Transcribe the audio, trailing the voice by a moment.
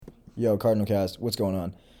Yo, Cardinal Cast, what's going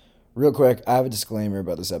on? Real quick, I have a disclaimer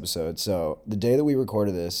about this episode. So, the day that we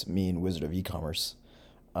recorded this, me and Wizard of Ecommerce,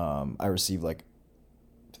 I received like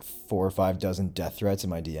 4 or 5 dozen death threats in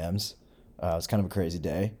my DMs. It was kind of a crazy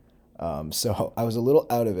day. So, I was a little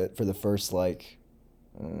out of it for the first, I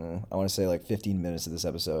want to say like 15 minutes of this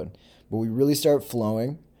episode. But we really start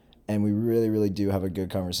flowing, and we really, really do have a good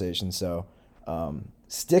conversation. So,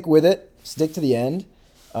 stick with it, stick to the end.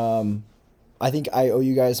 Um, I think I owe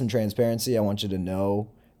you guys some transparency. I want you to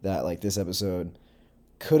know that like this episode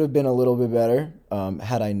could have been a little bit better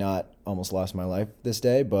had I not almost lost my life this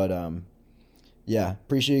day. But yeah,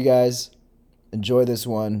 appreciate you guys. Enjoy this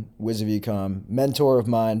one. Wiz of Ecom, mentor of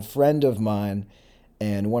mine, friend of mine,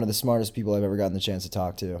 and one of the smartest people I've ever gotten the chance to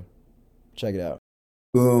talk to. Check it out.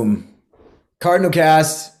 Boom. Cardinal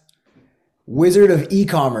Cast, Wizard of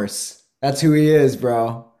E-commerce. That's who he is,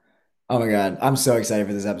 bro. Oh my God. I'm so excited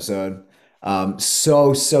for this episode.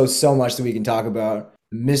 So much that we can talk about.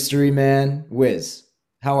 Mystery Man, Wiz.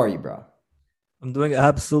 How are you, bro? I'm doing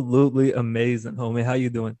absolutely amazing, homie. How you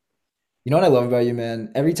doing? You know what I love about you,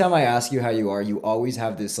 man? Every time I ask you how you are, you always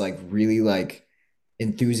have this like really like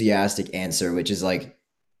enthusiastic answer, which is like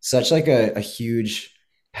such like a huge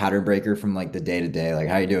pattern breaker from like the day to day. Like,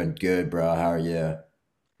 how you doing? Good, bro. How are you?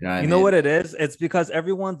 You know what I You know mean? what it is? It's because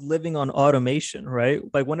everyone's living on automation, right?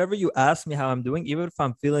 Like whenever you ask me how I'm doing, even if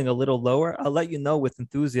I'm feeling a little lower, I'll let you know with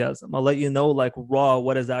enthusiasm. I'll let you know like raw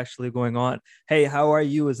what is actually going on. Hey, how are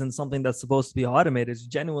you? Isn't something that's supposed to be automated. It's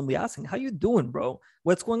genuinely asking, how you doing, bro?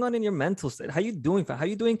 What's going on in your mental state? How you doing? How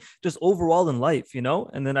you doing just overall in life, you know?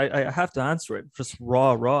 And then I have to answer it just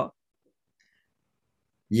raw.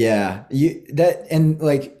 Yeah, you that and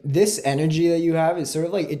like this energy that you have is sort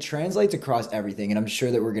of like it translates across everything, and I'm sure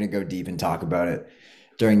that we're gonna go deep and talk about it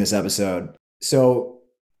during this episode. So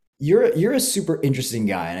you're a super interesting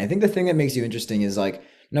guy, and I think the thing that makes you interesting is like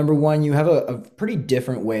number one, you have a pretty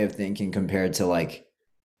different way of thinking compared to like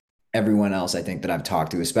everyone else I think that I've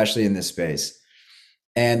talked to, especially in this space.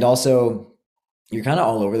 And also, you're kind of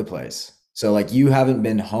all over the place. So like you haven't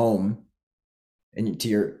been home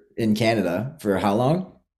in Canada for how long?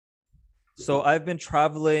 So I've been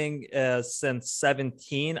traveling since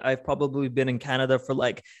 17. I've probably been in Canada for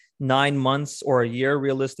like 9 months or a year,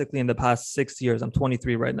 realistically, in the past 6 years. I'm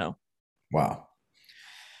 23 right now. Wow.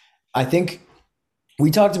 I think we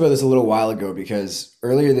talked about this a little while ago because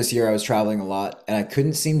earlier this year I was traveling a lot and I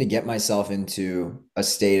couldn't seem to get myself into a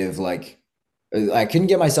state of like, I couldn't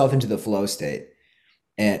get myself into the flow state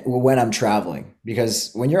and when I'm traveling because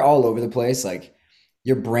when you're all over the place, like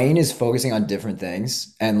your brain is focusing on different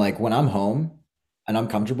things. And like when I'm home and I'm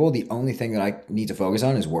comfortable, the only thing that I need to focus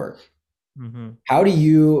on is work. Mm-hmm. How do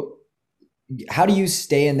you how do you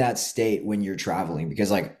stay in that state when you're traveling? Because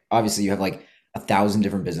like obviously you have like 1,000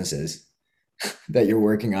 different businesses that you're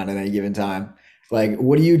working on at any given time. Like,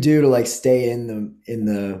 what do you do to like stay in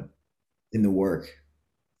the work?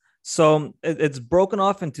 So it's broken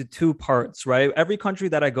off into two parts, right? Every country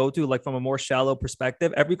that I go to, like from a more shallow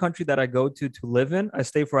perspective, every country that I go to live in, I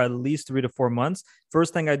stay for at least 3 to 4 months.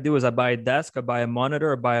 First thing I do is I buy a desk, I buy a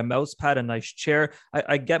monitor, I buy a mouse pad, a nice chair.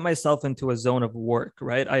 I get myself into a zone of work,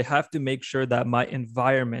 right? I have to make sure that my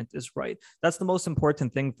environment is right. That's the most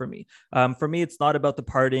important thing for me. For me, it's not about the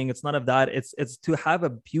partying. It's none of that. It's to have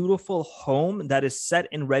a beautiful home that is set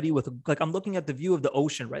and ready with like I'm looking at the view of the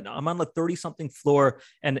ocean right now. I'm on like 30 something floor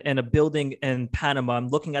and a building in Panama. I'm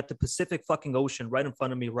looking at the Pacific fucking Ocean right in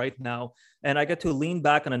front of me right now. And I get to lean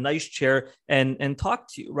back on a nice chair and talk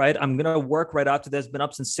to you, right? I'm gonna work right after this. Been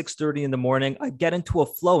up since 6:30 in the morning. I get into a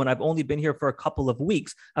flow and I've only been here for a couple of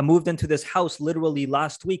weeks. I moved into this house literally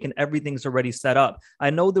last week and everything's already set up.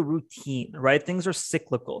 I know the routine, right? Things are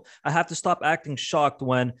cyclical. I have to stop acting shocked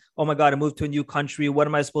when, oh my God, I moved to a new country. What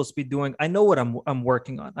am I supposed to be doing? I know what I'm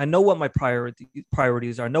working on. I know what my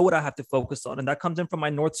priorities are. I know what I have to focus on. And that comes in from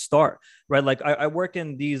my North Star, right? Like I work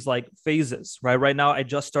in these like phases, right? Right now, I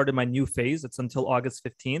just started my new phase. It's until August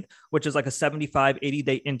 15th, which is like a 75,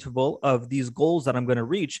 80-day interval of these goals that I'm going to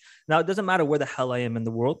reach. Now, it doesn't matter where the hell I am in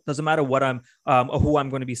the world. It doesn't matter what or who I'm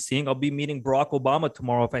going to be seeing. I'll be meeting Barack Obama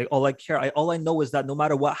tomorrow. If I all I care, all I know is that no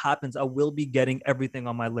matter what happens, I will be getting everything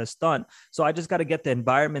on my list done. So I just got to get the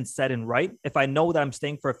environment set and right. If I know that I'm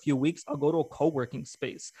staying for a few weeks, I'll go to a co-working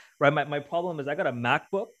space, right? My problem is I got a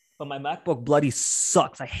MacBook, but my MacBook bloody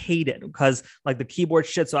sucks. I hate it because like the keyboard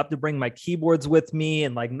shit. So I have to bring my keyboards with me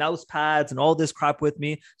and like mouse pads and all this crap with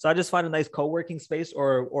me. So I just find a nice co-working space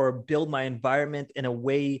or build my environment in a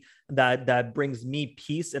way that brings me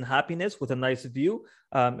peace and happiness with a nice view.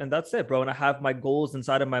 And that's it, bro. And I have my goals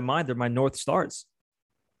inside of my mind. They're my North Stars.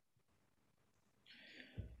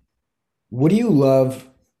 What do you love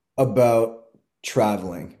about?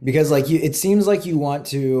 traveling because like it seems like you want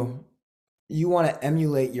to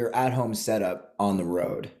emulate your at-home setup on the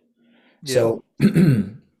road. Yeah. So,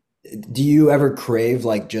 do you ever crave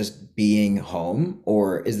like just being home,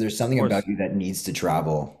 or is there Of something about course. you that needs to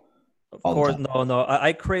travel Of all the course, time? no.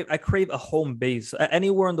 I crave a home base.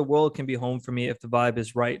 Anywhere in the world can be home for me if the vibe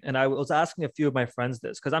is right. And I was asking a few of my friends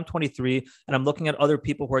this because I'm 23 and I'm looking at other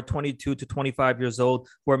people who are 22 to 25 years old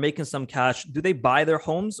who are making some cash. Do they buy their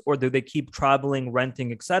homes or do they keep traveling,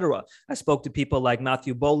 renting, etc.? I spoke to people like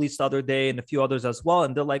Matthew Bowley the other day and a few others as well,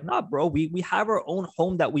 and they're like, "Nah, bro, we have our own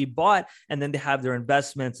home that we bought, and then they have their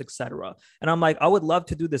investments, etc." And I'm like, I would love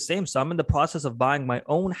to do the same. So I'm in the process of buying my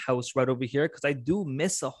own house right over here because I do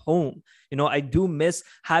miss a home. I do miss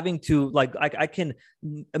having to like I can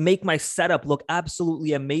make my setup look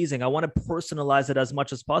absolutely amazing. I want to personalize it as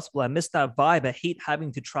much as possible. I miss that vibe. I hate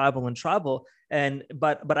having to travel and travel. And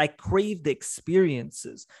but I crave the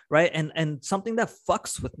experiences, right? And something that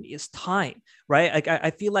fucks with me is time, right? Like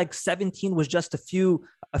I feel like 17 was just a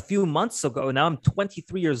few months ago. Now I'm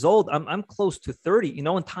 23 years old. I'm close to 30,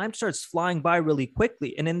 and time starts flying by really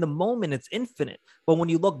quickly. And in the moment, it's infinite. But when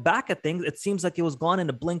you look back at things, it seems like it was gone in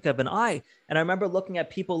a blink of an eye. And I remember looking at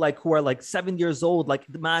people like who are like 7 years old, like,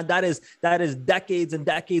 man, that is decades and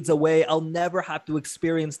decades away. I'll never have to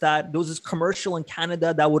experience that. There was this commercial in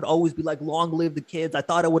Canada that would always be like, long live the kids. I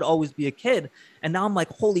thought I would always be a kid. And now I'm like,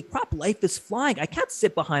 holy crap, life is flying. I can't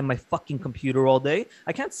sit behind my fucking computer all day.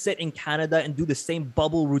 I can't sit in Canada and do the same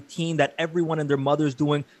bubble routine that everyone and their mother's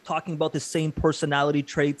doing, talking about the same personality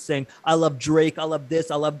traits, saying, I love Drake, I love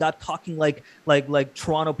this, I love that, talking like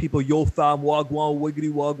Toronto people, yo fam, wagwan,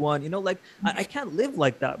 wiggity wagwan. Like I can't live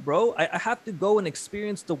like that, bro. I have to go and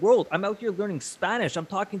experience the world. I'm out here learning Spanish. I'm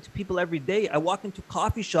talking to people every day. I walk into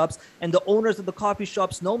coffee shops and the owners of the coffee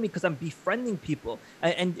shops know me because I'm befriending people.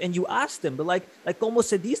 And you ask them, but like como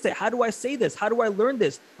se dice, how do I say this? How do I learn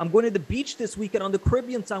this? I'm going to the beach this weekend on the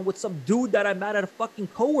Caribbean side with some dude that I met at a fucking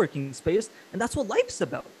co-working space. And that's what life's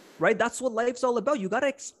about, right? That's what life's all about. You got to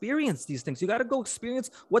experience these things. You got to go experience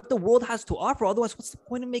what the world has to offer. Otherwise, what's the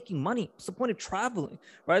point of making money? What's the point of traveling,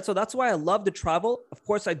 right? So that's why I love to travel. Of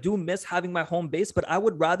course, I do miss having my home base, but I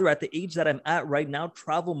would rather at the age that I'm at right now,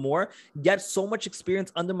 travel more, get so much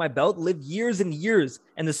experience under my belt, live years and years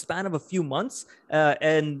in the span of a few months.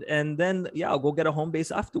 And then, yeah, I'll go get a home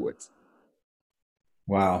base afterwards.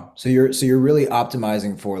 Wow. So you're really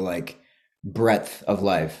optimizing for like breadth of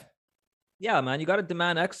life. Yeah, man, you got to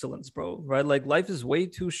demand excellence, bro. Right? Like life is way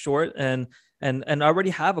too short, and I already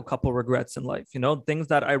have a couple regrets in life. Things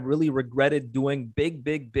that I really regretted doing, big,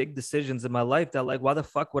 big, big decisions in my life. That like, why the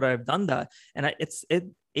fuck would I have done that? And it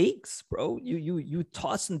aches, bro. You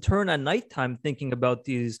toss and turn at nighttime thinking about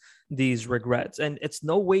these regrets, and it's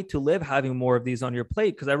no way to live having more of these on your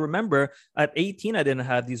plate. Because I remember at 18, I didn't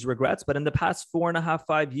have these regrets, but in the past 4.5,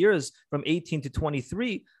 5 years, from 18 to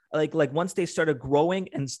 23, like once they started growing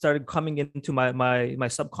and started coming into my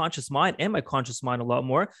subconscious mind and my conscious mind a lot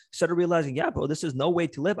more, started realizing, yeah, bro, this is no way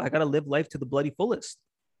to live. I gotta live life to the bloody fullest.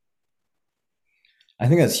 I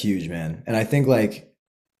think that's huge, man. And I think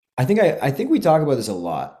we talk about this a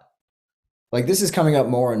lot. Like this is coming up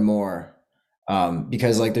more and more,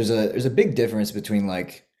 because like there's a big difference between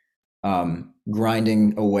like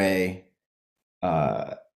grinding away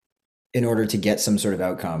uh, in order to get some sort of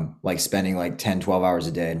outcome, like spending like 10, 12 hours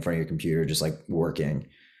a day in front of your computer, just like working,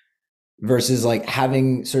 versus like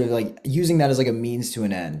having sort of like using that as like a means to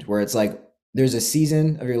an end, where it's like there's a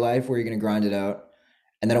season of your life where you're going to grind it out.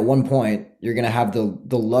 And then at one point, you're going to have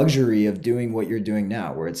the luxury of doing what you're doing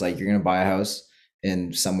now, where it's like you're going to buy a house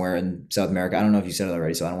in somewhere in South America. I don't know if you said it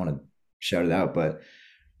already, so I don't want to shout it out,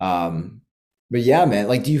 um, but yeah, man,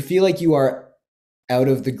 like, do you feel like you are out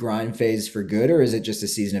of the grind phase for good, or is it just a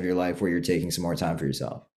season of your life where you're taking some more time for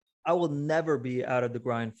yourself? I will never be out of the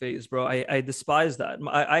grind phase, bro. I despise that.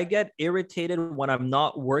 I get irritated when I'm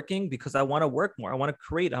not working because I want to work more. I want to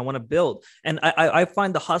create. I want to build. And I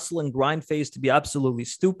find the hustle and grind phase to be absolutely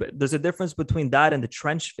stupid. There's a difference between that and the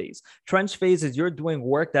trench phase. Trench phase is you're doing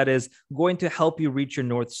work that is going to help you reach your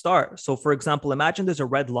North Star. So, for example, imagine there's a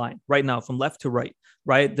red line right now from left to right,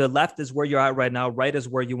 right? The left is where you're at right now, right is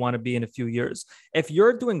where you want to be in a few years. If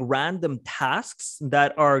you're doing random tasks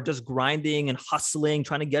that are just grinding and hustling,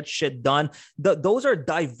 trying to get shit done. Those are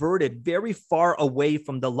diverted very far away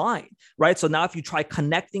from the line, right? So now if you try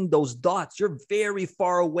connecting those dots, you're very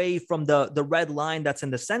far away from the red line that's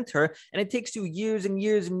in the center. And it takes you years and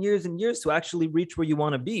years and years and years to actually reach where you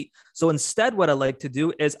want to be. So instead, what I like to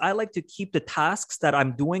do is I like to keep the tasks that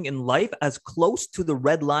I'm doing in life as close to the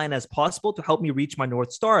red line as possible to help me reach my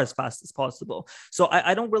North Star as fast as possible. So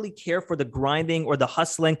I don't really care for the grinding or the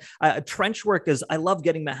hustling. Trench work is, I love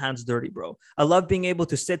getting my hands dirty, bro. I love being able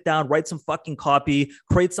to sit down, write some fucking copy,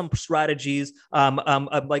 create some strategies.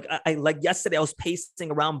 Like yesterday, I was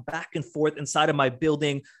pacing around back and forth inside of my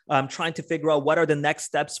building, trying to figure out what are the next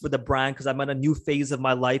steps for the brand, because I'm in a new phase of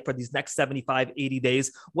my life for these next 75, 80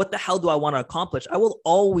 days. What the hell do I want to accomplish? I will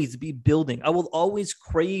always be building. I will always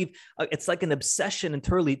crave. It's like an obsession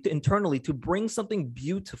internally to bring something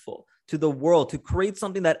beautiful to the world, to create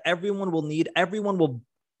something that everyone will need, everyone will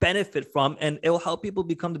benefit from, and it will help people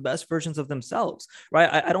become the best versions of themselves, right?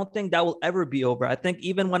 I don't think that will ever be over. I think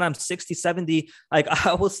even when I'm 60, 70, like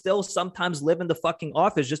I will still sometimes live in the fucking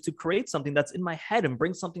office just to create something that's in my head and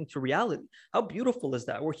bring something to reality. How beautiful is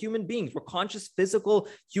that? We're human beings. We're conscious, physical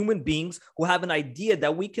human beings who have an idea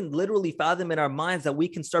that we can literally fathom in our minds, that we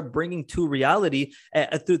can start bringing to reality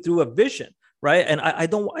through a vision. Right. And I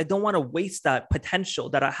don't want to waste that potential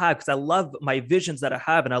that I have, because I love my visions that I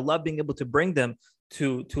have and I love being able to bring them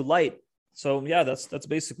to light. So yeah, that's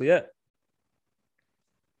basically it.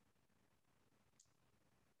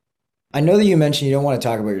 I know that you mentioned you don't want to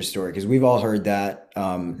talk about your story because we've all heard that.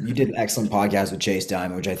 You did an excellent podcast with Chase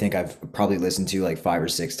Diamond, which I think I've probably listened to like 5 or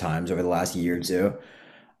 6 times over the last year or two.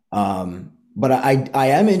 But I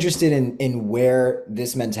am interested in where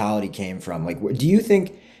this mentality came from. Like, do you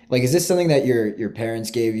think, like, is this something that your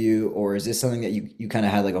parents gave you, or is this something that you kind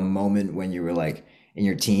of had like a moment when you were like in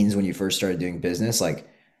your teens when you first started doing business? Like,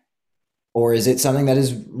 or is it something that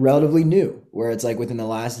is relatively new, where it's like within the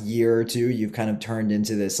last year or two, you've kind of turned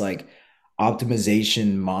into this like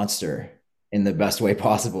optimization monster in the best way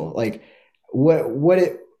possible? Like, what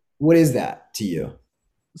is that to you?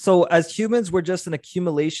 So as humans, we're just an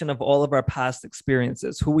accumulation of all of our past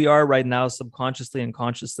experiences, who we are right now, subconsciously and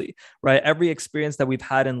consciously, right? Every experience that we've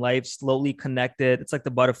had in life slowly connected. It's like the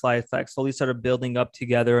butterfly effect, slowly started building up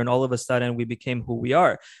together. And all of a sudden we became who we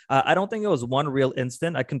are. I don't think it was one real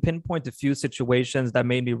instant. I can pinpoint a few situations that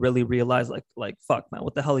made me really realize like, fuck, man,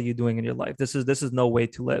 what the hell are you doing in your life? This is no way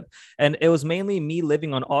to live. And it was mainly me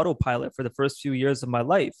living on autopilot for the first few years of my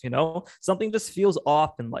life. You know, something just feels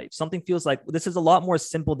off in life. Something feels like this is a lot more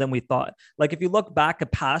simple than we thought. Like if you look back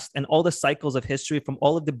at past and all the cycles of history from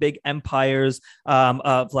all of the big empires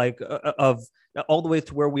of all the way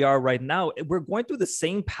to where we are right now, we're going through the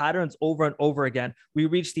same patterns over and over again. We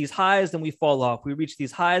reach these highs, then we fall off. We reach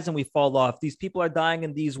these highs and we fall off. These people are dying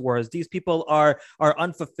in these wars. These people are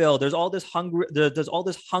unfulfilled. There's all this hunger. There's all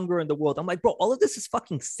this hunger in the world. I'm like, bro, all of this is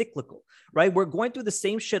fucking cyclical, right? We're going through the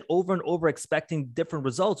same shit over and over, expecting different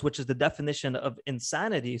results, which is the definition of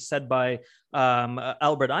insanity said by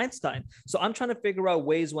Albert Einstein. So I'm trying to figure out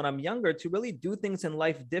ways when I'm younger to really do things in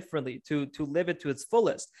life differently, to live it to its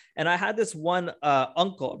fullest. And I had this one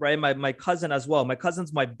uncle, right? My cousin as well. My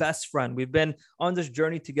cousin's my best friend. We've been on this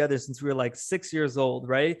journey together since we were like 6 years old,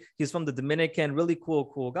 right? He's from the Dominican, really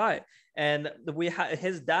cool guy. And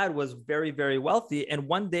his dad was very, very wealthy. And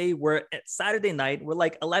one day we're at Saturday night, we're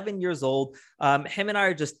like 11 years old. Him and I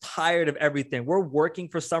are just tired of everything. We're working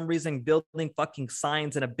for some reason, building fucking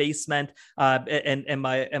signs in a basement in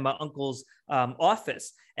my uncle's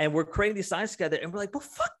office. And we're creating these signs together. And we're like, well,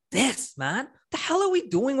 fuck this, man. The hell are we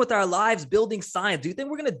doing with our lives building signs? Do you think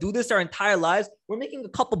we're going to do this our entire lives? We're making a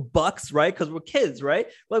couple bucks, right? Because we're kids, right?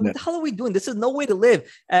 Like, what the hell are we doing? This is no way to live.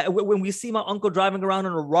 When we see my uncle driving around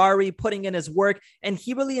in a Rari, putting in his work, and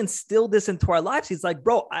he really instilled this into our lives. He's like,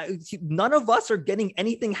 bro, none of us are getting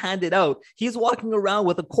anything handed out. He's walking around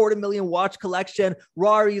with a 250,000 watch collection,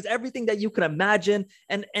 Raris, everything that you can imagine.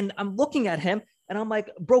 And I'm looking at him, and I'm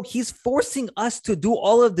like, bro, he's forcing us to do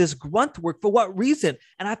all of this grunt work for what reason?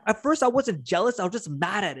 And at first I wasn't jealous. I was just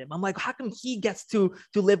mad at him. I'm like, how come he gets to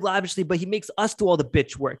live lavishly, but he makes us do all the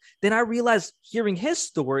bitch work? Then I realized, hearing his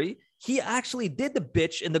story, he actually did the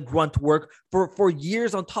bitch and the grunt work for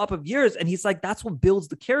years on top of years. And he's like, that's what builds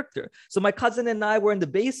the character. So my cousin and I were in the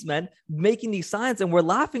basement making these signs, and we're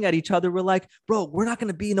laughing at each other. We're like, bro, we're not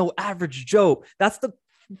going to be no average Joe. That's the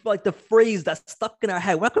like the phrase that's stuck in our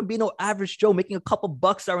head. We're not gonna be no average Joe making a couple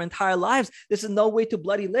bucks our entire lives. This is no way to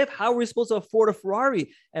bloody live. How are we supposed to afford a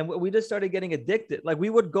Ferrari? And we just started getting addicted. Like we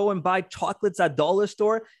would go and buy chocolates at dollar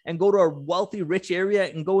store and go to a wealthy, rich area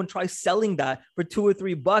and go and try selling that for $2 or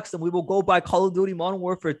 $3. And we will go buy Call of Duty Modern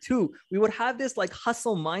Warfare 2. We would have this like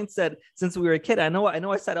hustle mindset since we were a kid. I know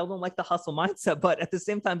I said I don't like the hustle mindset, but at the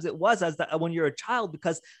same time it was as that when you're a child,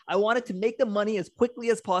 because I wanted to make the money as quickly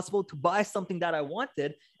as possible to buy something that I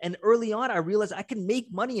wanted. And early on, I realized I can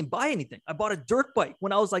make money and buy anything. I bought a dirt bike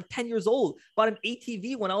when I was like 10 years old, bought an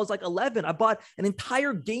ATV when I was like 11. I bought an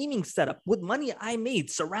entire gaming setup with money I made,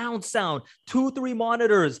 surround sound, 2, 3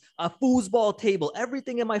 monitors, a foosball table,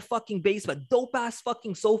 everything in my fucking basement, dope ass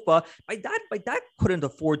fucking sofa. My dad couldn't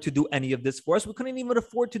afford to do any of this for us. We couldn't even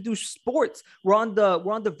afford to do sports. We're on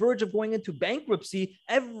the verge of going into bankruptcy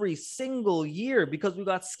every single year because we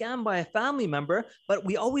got scammed by a family member, but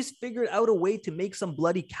we always figured out a way to make some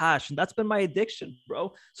bloody cash. And that's been my addiction,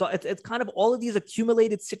 bro. So it's kind of all of these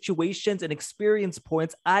accumulated situations and experience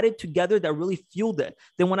points added together that really fueled it.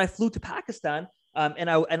 Then when I flew to Pakistan, and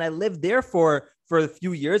I lived there for a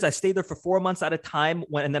few years. I stayed there for 4 months at a time,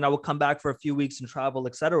 and then I would come back for a few weeks and travel,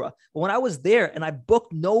 etc. But when I was there and I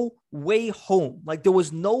booked no way home, like there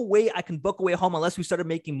was no way I can book a way home unless we started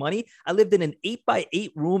making money. I lived in an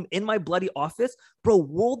 8x8 room in my bloody office, bro.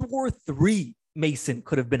 World War III, Mason,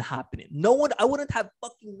 could have been happening. No one, I wouldn't have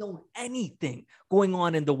fucking known anything going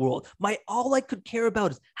on in the world. All I could care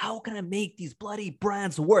about is how can I make these bloody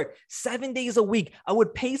brands work 7 days a week. I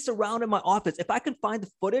would pace around in my office. If I could find the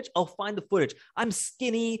footage, I'll find the footage. I'm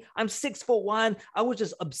skinny. I'm 6'1". I was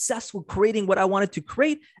just obsessed with creating what I wanted to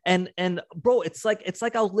create. And bro, it's like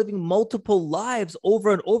I was living multiple lives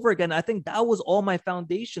over and over again. I think that was all my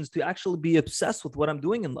foundations to actually be obsessed with what I'm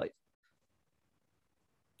doing in life.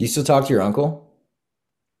 You still talk to your uncle?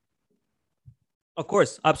 Of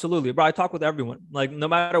course, absolutely, bro. I talk with everyone. Like no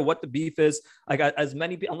matter what the beef is, like as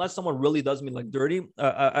many people, unless someone really does me like dirty,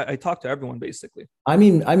 I talk to everyone basically. I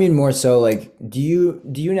mean more so like do you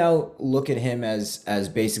now look at him as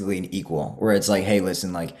basically an equal where it's like, hey,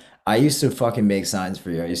 listen, like I used to fucking make signs for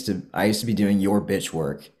you. I used to be doing your bitch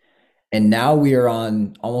work. And now we are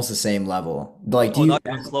on almost the same level. Like, do Oh, you not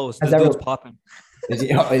even close. has This that dude's popping. is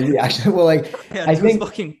he actually well like Yeah, I dude's think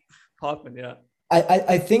fucking popping. Yeah.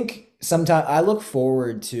 I think sometimes I look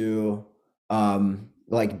forward to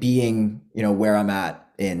like being, where I'm at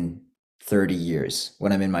in 30 years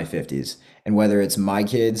when I'm in my 50s. And whether it's my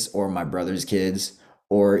kids or my brother's kids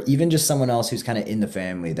or even just someone else who's kind of in the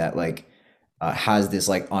family that like has this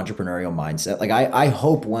like entrepreneurial mindset. Like I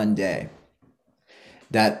hope one day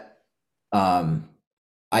that um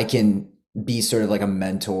I can be sort of like a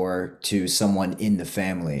mentor to someone in the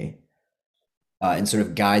family and sort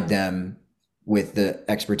of guide them with the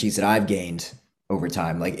expertise that I've gained over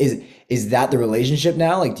time. Like, is that the relationship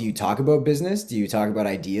now? Like, do you talk about business? Do you talk about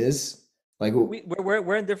ideas? Like,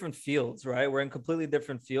 We're in different fields, right? We're in completely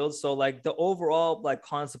different fields. So like the overall like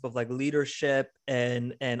concept of like leadership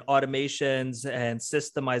and automations and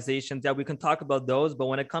systemizations, yeah, we can talk about those. But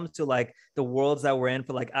when it comes to like the worlds that we're in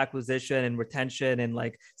for like acquisition and retention and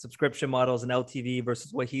like subscription models and LTV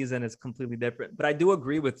versus what he's in is completely different. But I do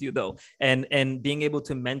agree with you though, and being able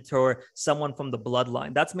to mentor someone from the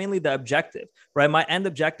bloodline, that's mainly the objective, right? My end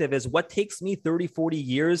objective is what takes me 30, 40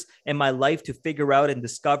 years in my life to figure out and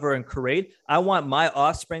discover and create. I want my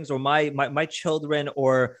offsprings or my children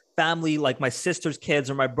or family, like my sister's kids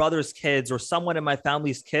or my brother's kids or someone in my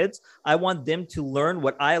family's kids. I want them to learn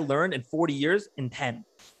what I learned in 40 years in 10.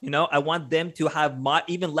 I want them to have my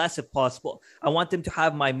even less if possible. I want them to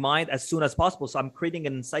have my mind as soon as possible. So I'm creating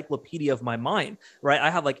an encyclopedia of my mind, right?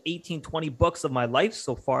 I have like 18, 20 books of my life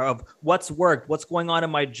so far of what's worked, what's going on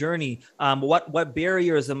in my journey, what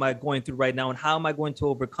barriers am I going through right now, and how am I going to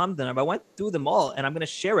overcome them. I went through them all, and I'm going to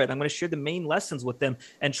share it. I'm going to share the main lessons with them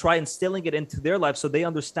and try instilling it into their life so they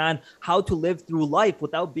understand how to live through life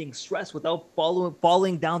without being stressed, without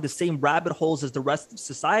falling down the same rabbit holes as the rest of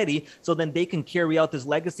society, so then they can carry out this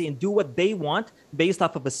legacy and do what they want based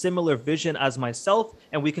off of a similar vision as myself,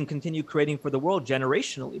 and we can continue creating for the world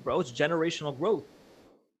generationally, bro. It's generational growth.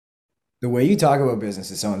 the way you talk about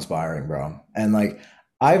business is so inspiring, bro. And like,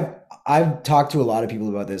 I've I've talked to a lot of people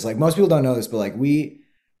about this. Like, most people don't know this, but like we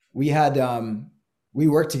had we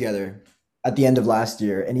worked together at the end of last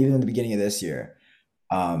year and even in the beginning of this year.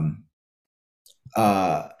 Um,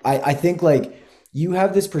 I think like you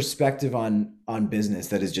have this perspective on business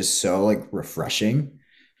that is just so like refreshing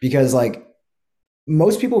because like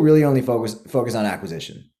most people really only focus on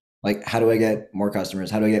acquisition. Like, how do I get more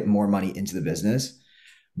customers? How do I get more money into the business?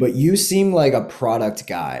 But you seem like a product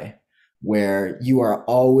guy where you are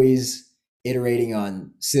always iterating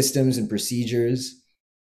on systems and procedures,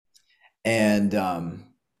 and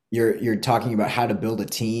you're talking about how to build a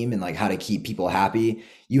team and like how to keep people happy.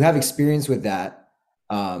 You have experience with that.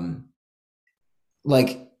 Um,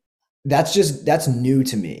 like that's new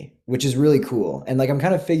to me, which is really cool. And like I'm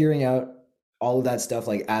kind of figuring out all of that stuff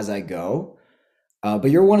like as I go.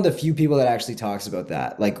 But you're one of the few people that actually talks about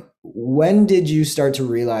that. Like, when did you start to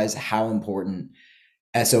realize how important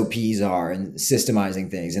SOPs are and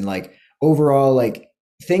systemizing things and like overall like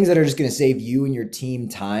things that are just going to save you and your team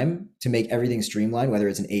time to make everything streamlined, whether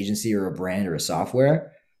it's an agency or a brand or a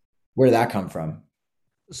software? Where did that come from?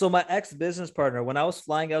 So my ex business partner, when I was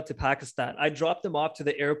flying out to Pakistan, I dropped him off to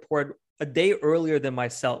the airport a day earlier than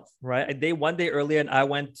myself, right? One day earlier, and I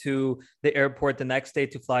went to the airport the next day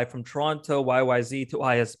to fly from Toronto, YYZ to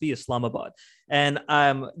ISB, Islamabad. And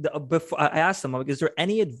before I asked him, I'm like, is there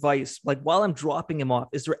any advice, like while I'm dropping him off,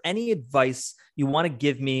 is there any advice you want to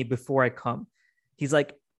give me before I come? He's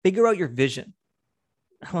like, figure out your vision.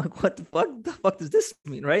 I'm like, what the fuck? The fuck does this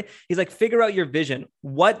mean? Right? He's like, figure out your vision.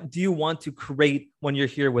 What do you want to create when you're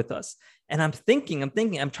here with us? And I'm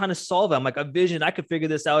trying to solve it. I'm like, a vision, I could figure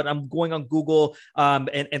this out. I'm going on Google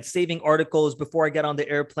and saving articles before I get on the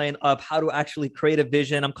airplane of how to actually create a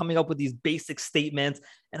vision. I'm coming up with these basic statements.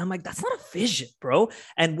 And I'm like, that's not a vision, bro.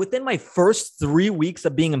 And within my first 3 weeks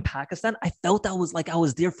of being in Pakistan, I felt I was like I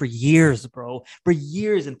was there for years, bro. For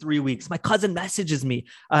years in 3 weeks. My cousin messages me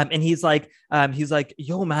and he's like,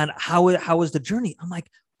 yo, man, how was the journey? I'm like,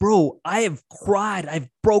 bro, I have cried. I've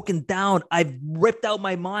broken down. I've ripped out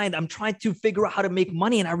my mind. I'm trying to figure out how to make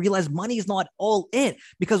money. And I realize money is not all in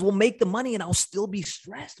because we'll make the money and I'll still be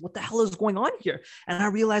stressed. What the hell is going on here? And I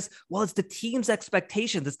realized, well, it's the team's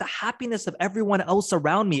expectations. It's the happiness of everyone else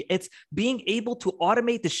around me. It's being able to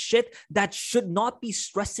automate the shit that should not be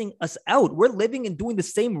stressing us out. We're living and doing the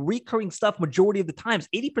same recurring stuff majority of the times.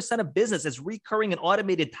 80% of business is recurring and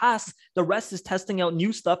automated tasks. The rest is testing out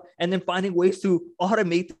new stuff and then finding ways to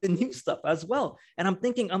automate the new stuff as well. And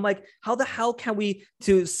I'm like, how the hell can we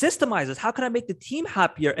to systemize this? How can I make the team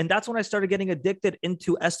happier? And that's when I started getting addicted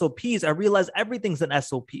into SOPs. I realized everything's an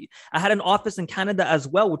SOP. I had an office in Canada as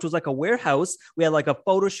well, which was like a warehouse. We had like a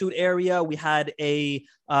photo shoot area. We had the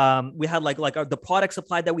product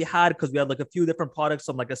supply that we had because we had like a few different products,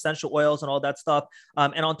 some like essential oils and all that stuff.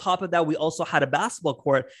 And on top of that, we also had a basketball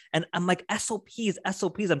court. And I'm like, SOPs.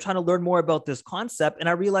 I'm trying to learn more about this concept. And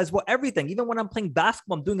I realized, well, everything, even when I'm playing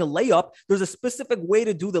basketball, I'm doing a layup. There's a specific way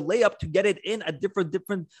to do the layup to get it in at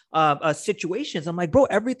different situations. I'm like, bro,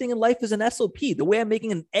 everything in life is an SOP. The way I'm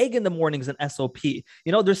making an egg in the morning is an SOP. You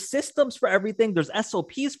know, there's systems for everything. There's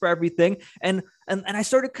SOPs for everything. And I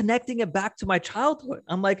started connecting it back to my childhood.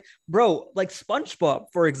 I'm like, bro, like SpongeBob,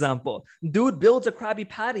 for example, dude builds a Krabby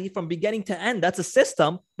Patty from beginning to end. That's a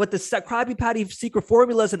system, but the Krabby Patty secret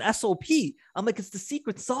formula is an SOP. I'm like, it's the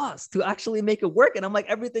secret sauce to actually make it work. And I'm like,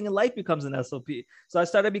 everything in life becomes an SOP. So I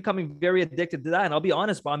started becoming very addicted to that. And I'll be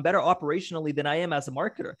honest, bro, I'm better operationally than I am as a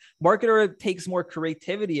marketer. Marketer takes more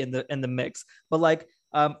creativity in the mix, but like,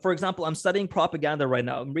 for example, I'm studying propaganda right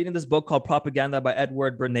now. I'm reading this book called Propaganda by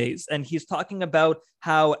Edward Bernays, and he's talking about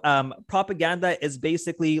how propaganda is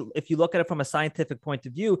basically, if you look at it from a scientific point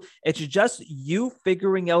of view, it's just you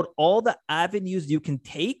figuring out all the avenues you can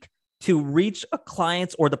take to reach a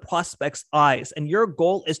client's or the prospect's eyes. And your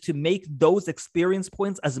goal is to make those experience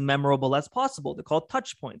points as memorable as possible. They're called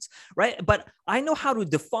touch points, right? But I know how to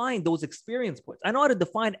define those experience points. I know how to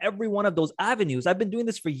define every one of those avenues. I've been doing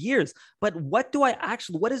this for years. But what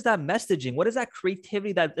is that messaging? What is that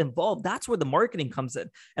creativity that's involved? That's where the marketing comes in.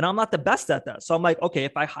 And I'm not the best at that. So I'm like, okay,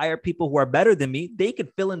 if I hire people who are better than me, they could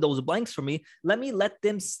fill in those blanks for me. Let me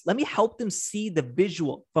help them see the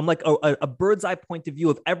visual from like a bird's eye point of view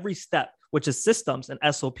of every step, which is systems and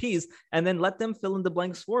SOPs, and then let them fill in the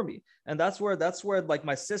blanks for me. And that's where like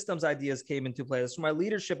my systems ideas came into play. That's where my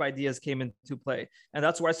leadership ideas came into play. And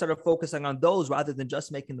that's where I started focusing on those rather than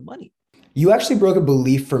just making the money. You actually broke a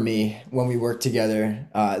belief for me when we worked together.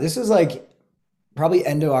 This was like probably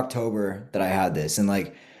end of October that I had this. And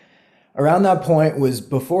like around that point was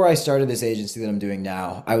before I started this agency that I'm doing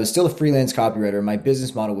now. I was still a freelance copywriter. My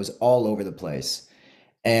business model was all over the place.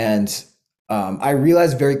 And I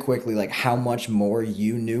realized very quickly like how much more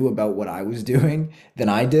you knew about what I was doing than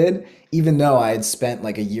I did, even though I had spent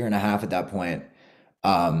like a year and a half at that point.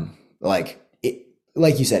 Like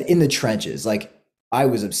you said, in the trenches. Like I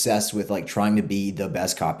was obsessed with like trying to be the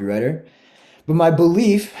best copywriter. But my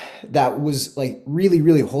belief that was like really,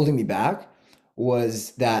 really holding me back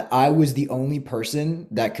was that I was the only person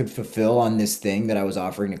that could fulfill on this thing that I was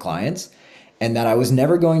offering to clients, and that I was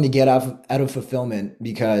never going to get out of fulfillment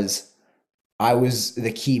because I was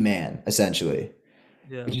the key man, essentially,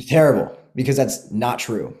 Yeah. which is terrible. because that's not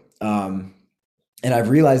true. And I've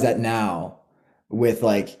realized that now with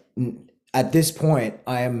at this point,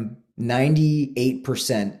 I am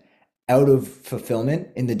 98% out of fulfillment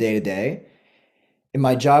in the day to day. And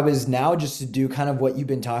my job is now just to do kind of what you've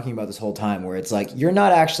been talking about this whole time, where it's like you're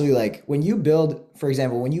not actually like when you build, for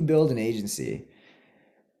example, when you build an agency,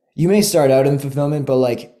 you may start out in fulfillment, but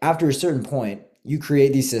like after a certain point, you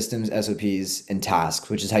create these systems, SOPs, and tasks,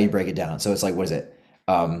 which is how you break it down. So it's like, what is it?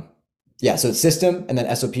 Um, yeah, so it's system and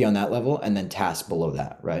then SOP on that level, and then task below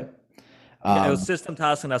that, right? Yeah, it was Um, system,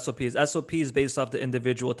 task, and SOPs. SOPs based off the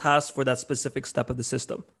individual task for that specific step of the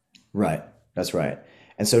system. right. That's right.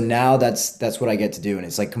 And so now that's what I get to do, and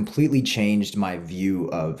it's like completely changed my view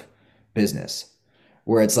of business,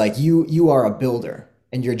 where it's like you are a builder,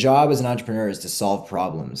 and your job as an entrepreneur is to solve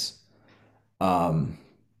problems. Um,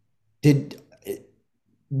 did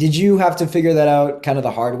did you have to figure that out kind of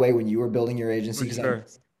the hard way when you were building your agency? For Because sure.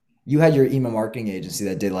 you had your email marketing agency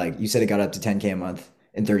that did like you said it got up to 10K a month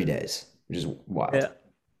in 30 days, which is wild. Yeah.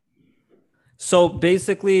 So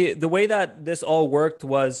basically, the way that this all worked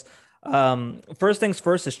was first things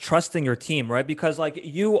first is trusting your team, right? Because like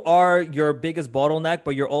you are your biggest bottleneck,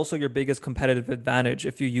 but you're also your biggest competitive advantage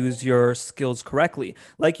if you use your skills correctly.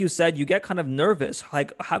 Like you said, you get kind of nervous.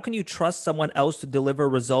 Like, how can you trust someone else to deliver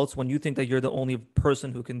results when you think that you're the only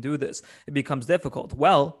person who can do this? It becomes difficult.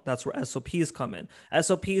 Well, that's where SOPs come in.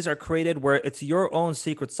 SOPs are created where it's your own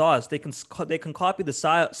secret sauce. They can copy the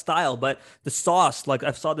style, but the sauce, like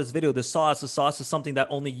I saw this video, the sauce is something that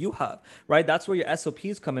only you have, right? That's where your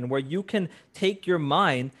SOPs come in, where you can take your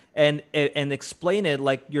mind and explain it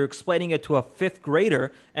like you're explaining it to a fifth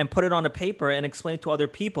grader and put it on a paper and explain it to other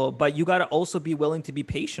people. But you got to also be willing to be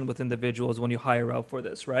patient with individuals when you hire out for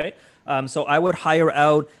this, right? So I would hire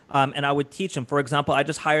out and I would teach them. For example, I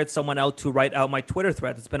just hired someone out to write out my Twitter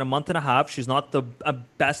thread. It's been a month and a half. She's not the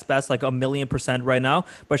best, like 1,000,000% right now,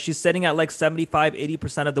 but she's sitting at like 75,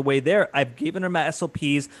 80% of the way there. I've given her my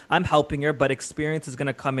SOPs. I'm helping her, but experience is going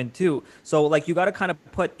to come in too. So like you got to kind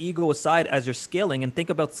of put ego aside as you're scaling and think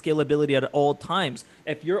about scalability at all times.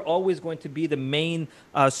 If you're always going to be the main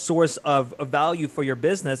source of value for your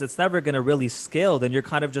business, it's never going to really scale. Then you're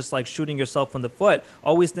kind of just like shooting yourself in the foot.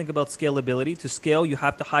 Always think about scalability. To scale, you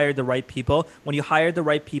have to hire the right people. When you hire the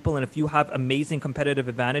right people, and if you have amazing competitive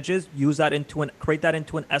advantages, use that create that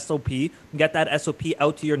into an SOP, get that SOP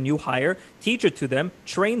out to your new hire, teach it to them,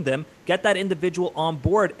 train them, get that individual on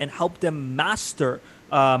board, and help them master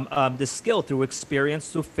the skill through experience,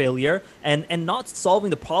 through failure, and not solving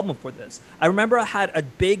the problem for this. I remember I had a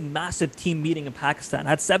big, massive team meeting in Pakistan. I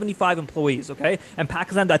had 75 employees, okay? And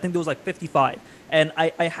Pakistan, I think there was like 55. And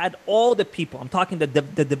I had all the people. I'm talking the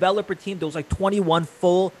developer team. There was like 21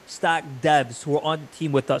 full stack devs who were on the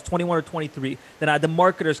team with us, 21 or 23. Then I had the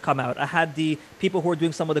marketers come out. I had the people who were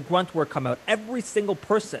doing some of the grunt work come out. Every single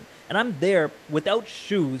person. And I'm there without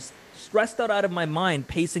shoes, stressed out of my mind,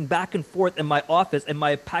 pacing back and forth in my office in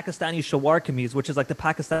my Pakistani shalwar kameez, which is like the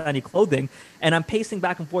Pakistani clothing. And I'm pacing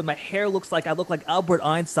back and forth. My hair I look like Albert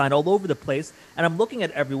Einstein all over the place. And I'm looking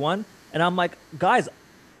at everyone and I'm like, guys,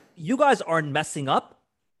 you guys aren't messing up.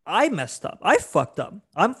 I messed up. I fucked up.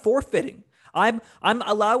 I'm forfeiting. I'm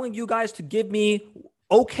allowing you guys to give me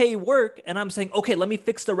okay work and I'm saying, "Okay, let me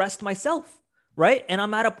fix the rest myself." Right? And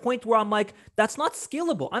I'm at a point where I'm like, that's not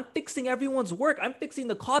scalable. I'm fixing everyone's work. I'm fixing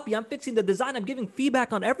the copy. I'm fixing the design. I'm giving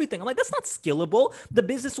feedback on everything. I'm like, that's not scalable. The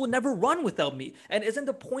business would never run without me. And isn't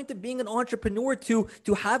the point of being an entrepreneur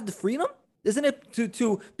to have the freedom? Isn't it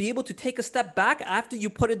to be able to take a step back after you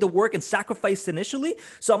put in the work and sacrifice initially?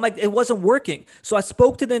 So I'm like, it wasn't working. So I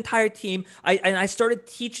spoke to the entire team. I started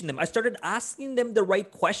teaching them. I started asking them the right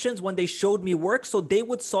questions when they showed me work so they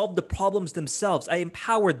would solve the problems themselves. I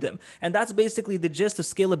empowered them. And that's basically the gist of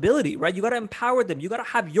scalability, right? You got to empower them. You got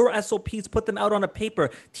to have your SOPs, put them out on a paper,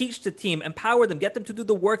 teach the team, empower them, get them to do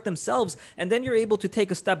the work themselves. And then you're able to take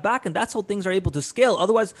a step back. And that's how things are able to scale.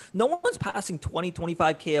 Otherwise, no one's passing 20,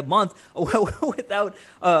 25K a month without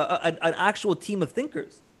an actual team of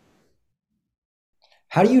thinkers.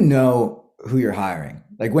 How do you know who you're hiring?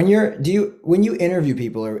 Like when you interview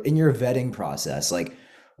people or in your vetting process, like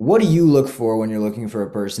what do you look for when you're looking for a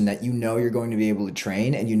person that you know you're going to be able to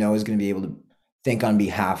train and you know is going to be able to think on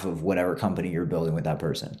behalf of whatever company you're building with that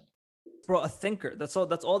person? Bro, a thinker. That's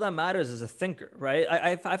all that matters is a thinker, right?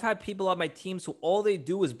 I've had people on my teams who all they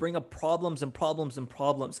do is bring up problems and problems and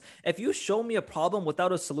problems. If you show me a problem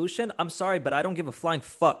without a solution, I'm sorry, but I don't give a flying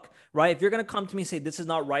fuck, right? If you're gonna come to me and say this is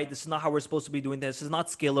not right, this is not how we're supposed to be doing this is not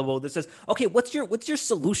scalable, this is okay, what's your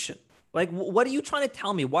solution? Like, what are you trying to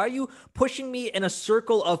tell me? Why are you pushing me in a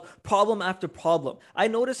circle of problem after problem? I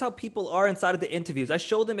notice how people are inside of the interviews. I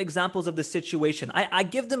show them examples of the situation. I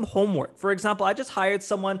give them homework. For example, I just hired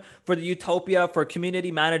someone for the Utopia for a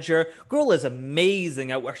community manager. Girl is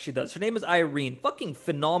amazing at what she does. Her name is Irene. Fucking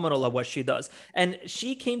phenomenal at what she does. And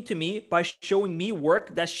she came to me by showing me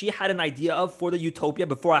work that she had an idea of for the Utopia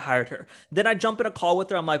before I hired her. Then I jump in a call with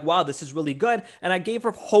her. I'm like, wow, this is really good. And I gave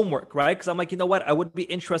her homework, right? Because I'm like, you know what? I would be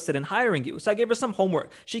interested in hiring you. So I gave her some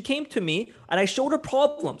homework. She came to me and I showed her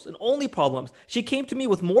problems and only problems. She came to me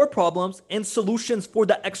with more problems and solutions for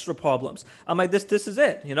the extra problems. I'm like, this is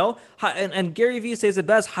it, you know? And Gary Vee says it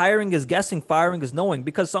best, hiring is guessing, firing is knowing.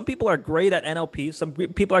 Because some people are great at NLP, some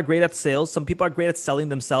people are great at sales, some people are great at selling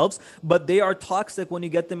themselves, but they are toxic when you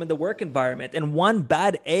get them in the work environment. And one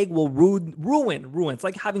bad egg will ruin. It's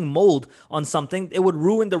like having mold on something. It would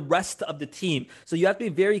ruin the rest of the team. So you have to be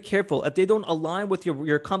very careful. If they don't align with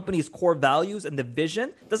your company's core values and the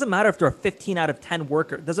vision, doesn't matter if they're a 15 out of 10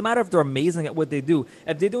 worker. Doesn't matter if they're amazing at what they do.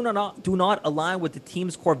 If they do not align with the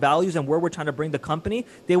team's core values and where we're trying to bring the company,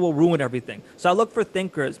 they will ruin everything. So I look for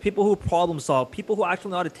thinkers, people who problem solve, people who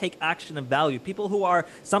actually know how to take action and value, people who are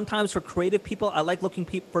sometimes for creative people. I like looking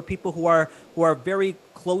for people who are very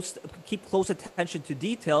close, keep close attention to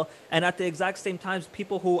detail, and at the exact same times,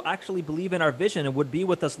 people who actually believe in our vision and would be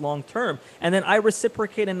with us long term. And then I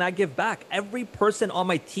reciprocate and I give back. Every person on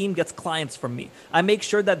my team gets clients from me. I make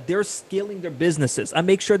sure that they're scaling their businesses. I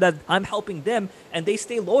make sure that I'm helping them and they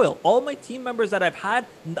stay loyal. All my team members that I've had,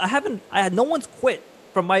 I had no one's quit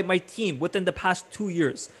from my team within the past 2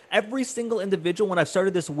 years. Every single individual, when I've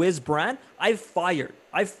started this Wiz brand, I've fired.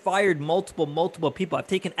 I've fired multiple people. I've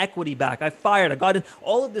taken equity back. I've fired. I got in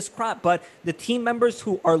all of this crap. But the team members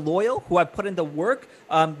who are loyal, who have put in the work,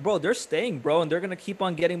 bro, they're staying, bro, and they're gonna keep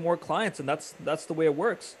on getting more clients, and that's the way it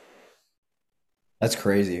works. That's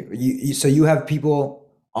crazy. So you have people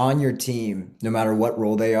on your team, no matter what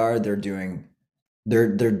role they are, they're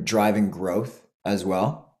driving growth as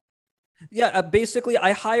well. Yeah, basically,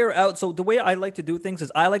 I hire out. So the way I like to do things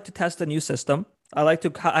is I like to test a new system. I like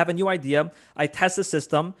to have a new idea. I test the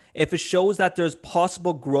system. If it shows that there's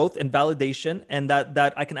possible growth and validation, and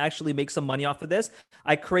that I can actually make some money off of this,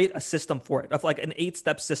 I create a system for it, of like an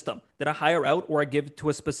 8-step system that I hire out or I give to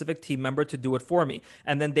a specific team member to do it for me.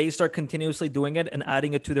 And then they start continuously doing it and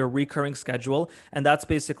adding it to their recurring schedule. And that's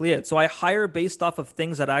basically it. So I hire based off of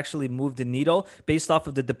things that actually move the needle, based off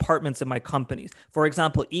of the departments in my companies. For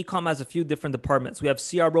example, ecom has a few different departments. We have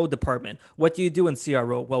CRO department. What do you do in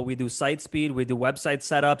CRO? Well, we do site speed, we do website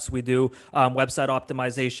setups, we do website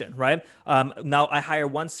optimization, right? Now I hire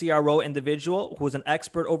one CRO individual who's an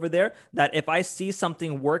expert over there, that if I see something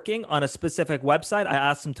working on a specific website, I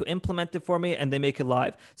ask them to implement it for me and they make it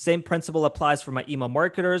live. Same principle applies for my email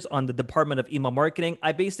marketers on the department of email marketing.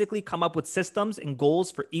 I basically come up with systems and goals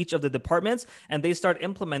for each of the departments and they start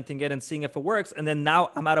implementing it and seeing if it works. And then now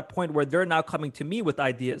I'm at a point where they're now coming to me with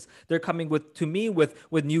ideas. They're coming to me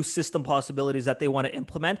with new system possibilities that they want to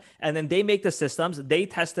implement. And then they make the systems, they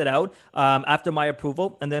test it out after my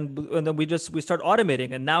approval. And then we start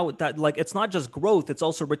automating. And now that, like, it's not just growth, it's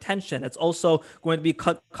also retention. It's also going to be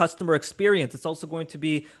customer experience. It's also going to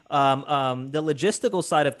be the logistical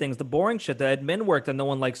side of things, the boring shit, the admin work that no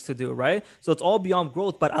one likes to do, right? So it's all beyond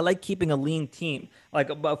growth, but I like keeping a lean team. Like,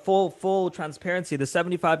 full transparency, the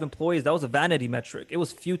 75 employees, that was a vanity metric. It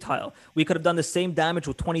was futile. We could have done the same damage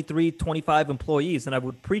with 23, 25 employees, and I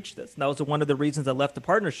would preach this. And that was one of the reasons I left the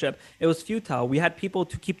partnership. It was futile. We had people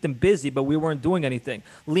to keep them busy, but we weren't doing anything.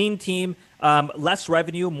 Lean team, less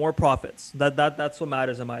revenue, more profits. That's what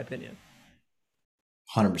matters in my opinion.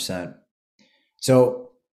 100%.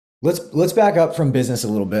 So let's back up from business a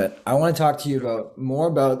little bit. I want to talk to you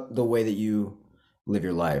about the way that you live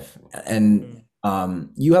your life. And Mm.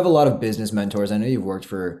 you have a lot of business mentors. I know you've worked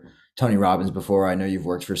for Tony Robbins before. I know you've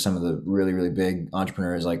worked for some of the really, really big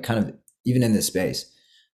entrepreneurs, like kind of even in this space.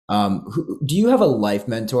 Do you have a life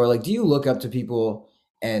mentor? Like, do you look up to people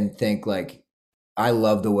and think like, I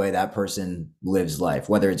love the way that person lives life,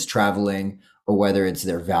 whether it's traveling or whether it's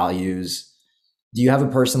their values? Do you have a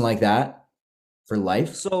person like that for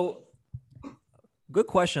life? So good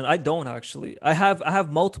question. I don't actually. I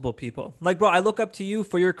have multiple people. Like, bro, I look up to you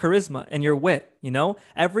for your charisma and your wit. You know,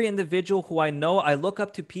 every individual who I know, I look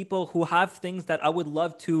up to people who have things that I would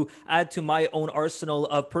love to add to my own arsenal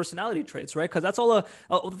of personality traits, right? Because that's all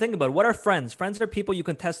think about it. What are friends? Friends are people you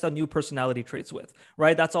can test out new personality traits with,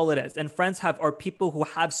 right? That's all it is. And friends are people who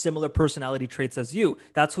have similar personality traits as you.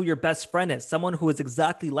 That's who your best friend is. Someone who is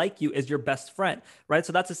exactly like you is your best friend, right?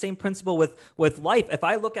 So that's the same principle with life. If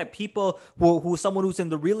I look at people who someone who's in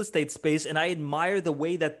the real estate space and I admire the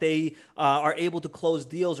way that they are able to close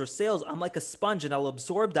deals or sales, I'm like a sponge and I'll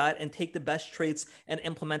absorb that and take the best traits and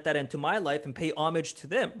implement that into my life and pay homage to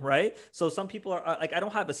them, right? So some people are like, I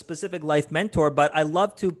don't have a specific life mentor, but I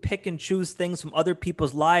love to pick and choose things from other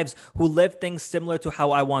people's lives who live things similar to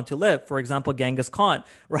how I want to live. For example, Genghis Khan,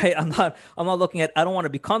 right? I'm not looking at, I don't want to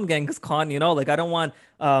become Genghis Khan, like I don't want,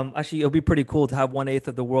 actually, it'll be pretty cool to have 1/8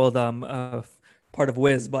 of the world, part of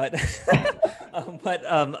Wiz, but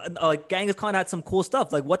like Genghis Khan had some cool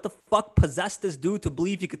stuff. Like, what the fuck possessed this dude to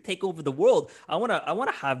believe he could take over the world? I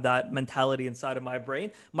wanna have that mentality inside of my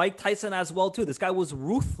brain. Mike Tyson as well too. This guy was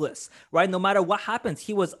ruthless, right? No matter what happens,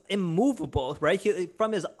 he was immovable, right?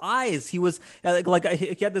 From his eyes, he was like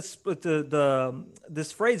he had this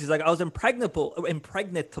phrase. He's like, I was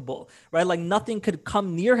impregnable, right? Like nothing could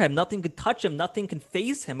come near him, nothing could touch him, nothing can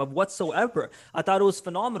phase him of whatsoever. I thought it was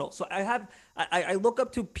phenomenal. So I look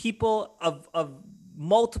up to people of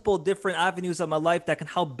multiple different avenues of my life that can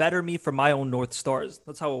help better me for my own North Stars.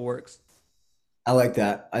 That's how it works. I like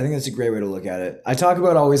that. I think that's a great way to look at it. I talk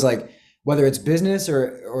about always like whether it's business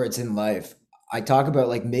or it's in life. I talk about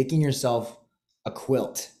like making yourself a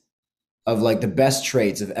quilt of like the best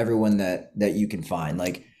traits of everyone that you can find.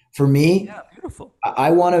 Like for me, Yeah, beautiful.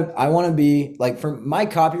 I want to be like for my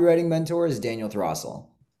copywriting mentor is Daniel Throssell.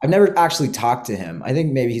 I've never actually talked to him. I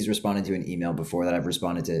think maybe he's responded to an email before that I've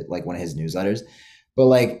responded to like one of his newsletters. But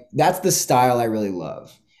like that's the style I really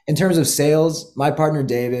love. In terms of sales, my partner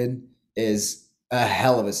David is a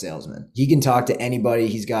hell of a salesman. He can talk to anybody.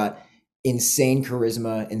 He's got insane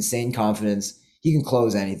charisma, insane confidence. He can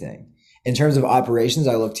close anything. In terms of operations,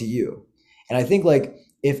 I look to you. And I think like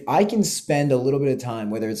if I can spend a little bit of time,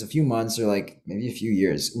 whether it's a few months or like maybe a few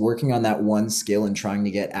years, working on that one skill and trying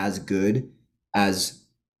to get as good as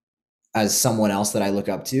someone else that I look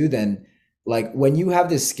up to, then like when you have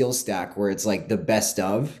this skill stack where it's like the best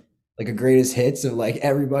of like a greatest hits of like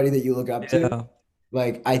everybody that you look up to, Yeah.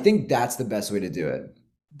 like I think that's the best way to do it.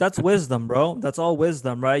 That's wisdom, bro. That's all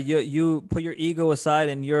wisdom, right? You put your ego aside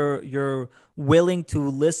and you're willing to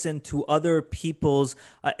listen to other people's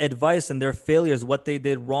advice and their failures, what they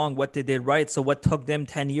did wrong, what they did right. So what took them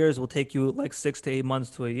 10 years will take you like 6 to 8 months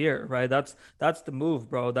to a year, right? That's the move,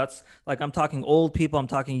 bro. That's like I'm talking old people, I'm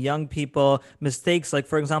talking young people, mistakes. Like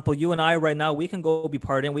for example, you and I right now, we can go be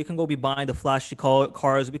partying, we can go be buying the flashy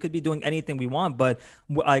cars, we could be doing anything we want, but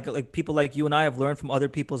like people like you and I have learned from other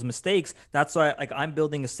people's mistakes. That's why like I'm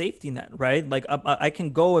building a safety net, right? Like I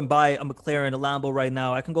can go and buy a McLaren, a Lambo right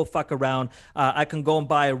now. I can go fuck around. I can go and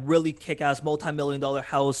buy a really kick-ass multi-million-dollar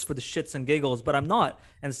house for the shits and giggles, but I'm not.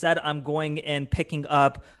 Instead, I'm going and picking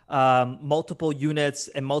up multiple units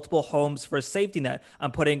and multiple homes for a safety net.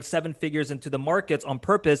 I'm putting seven figures into the markets on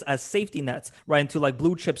purpose as safety nets, right? Into like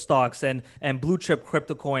blue chip stocks and blue chip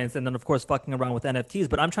crypto coins, and then of course fucking around with NFTs.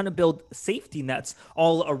 But I'm trying to build safety nets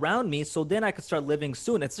all around me, so then I can start living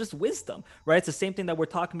soon. It's just wisdom, right? It's the same thing that we're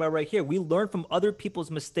talking about right here. We learn from other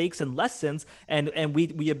people's mistakes and lessons, and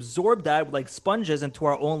we absorb that like sponges into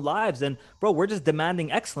our own lives. And bro, we're just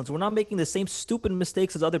demanding excellence. We're not making the same stupid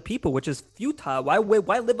mistakes as other people, which is futile. Why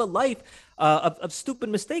live a life of stupid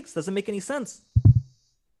mistakes? Doesn't make any sense.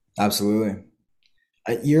 Absolutely.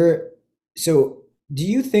 You're so do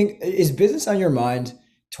you think is business on your mind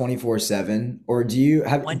 24/7 or do you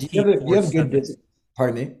have good 24/7. business?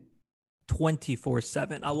 Pardon me.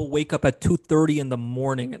 24/7. I will wake up at 2:30 in the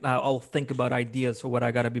morning and I'll think about ideas for what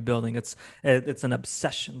I got to be building. It's an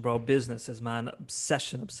obsession, bro. Businesses, man.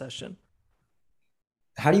 Obsession.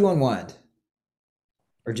 How do you unwind?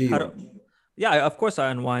 Or do How you? do Yeah, of course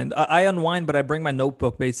I unwind. I unwind, but I bring my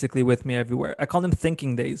notebook basically with me everywhere. I call them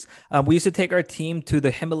thinking days. We used to take our team to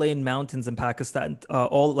the Himalayan mountains in Pakistan,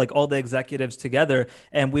 all the executives together,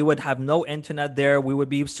 and we would have no internet there. We would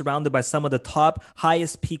be surrounded by some of the top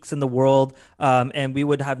highest peaks in the world, and we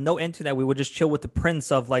would have no internet. We would just chill with the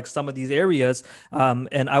prince of like some of these areas,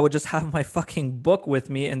 and I would just have my fucking book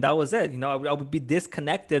with me, and that was it. I would be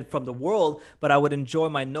disconnected from the world, but I would enjoy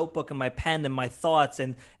my notebook and my pen and my thoughts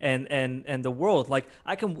and the the world. Like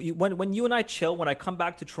when you and I chill, when I come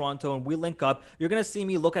back to Toronto and we link up, you're gonna see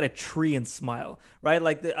me look at a tree and smile, right?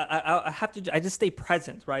 Like I have to, I just stay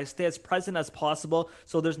present, right? I stay as present as possible.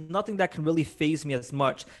 So there's nothing that can really phase me as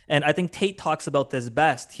much. And I think Tate talks about this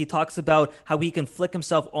best. He talks about how he can flick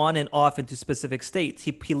himself on and off into specific states.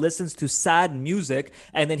 He listens to sad music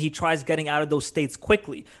and then he tries getting out of those states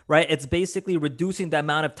quickly, right? It's basically reducing the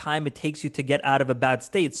amount of time it takes you to get out of a bad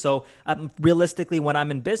state. So realistically, when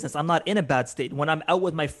I'm in business, I'm not in a bad state. When I'm out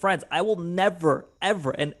with my friends, I will never,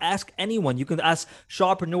 ever, and ask anyone. You can ask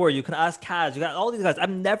Shawpreneur, you can ask Kaz, you got all these guys.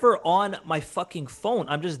 I'm never on my fucking phone.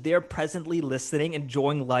 I'm just there presently listening,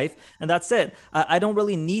 enjoying life, and that's it. I don't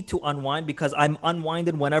really need to unwind because I'm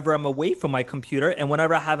unwinded whenever I'm away from my computer, and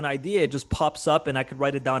whenever I have an idea, it just pops up and I could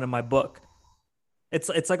write it down in my book.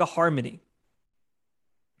 It's like a harmony.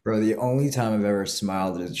 Bro, the only time I've ever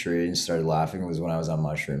smiled at a tree and started laughing was when I was on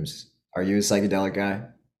mushrooms. Are you a psychedelic guy?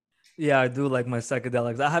 Yeah, I do like my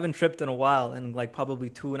psychedelics. I haven't tripped in a while, in like probably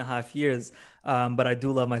 2.5 years. But I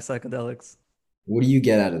do love my psychedelics. What do you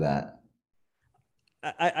get out of that?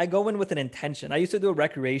 I go in with an intention. I used to do it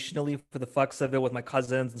recreationally for the fucks of it with my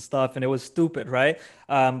cousins and stuff, and it was stupid, right?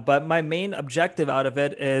 But my main objective out of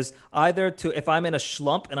it is either to, if I'm in a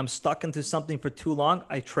slump and I'm stuck into something for too long,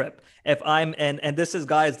 I trip. If I'm and this is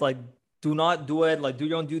guys like, do not do it. Like, do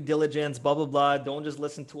your own due diligence, blah blah blah. Don't just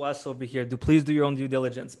listen to us over here. Do please do your own due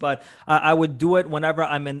diligence. But I would do it whenever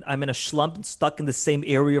I'm in a slump and stuck in the same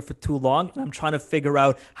area for too long, and I'm trying to figure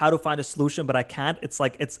out how to find a solution, but I can't. It's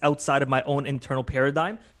like it's outside of my own internal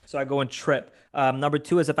paradigm. So I go and trip. Number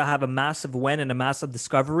two is if I have a massive win and a massive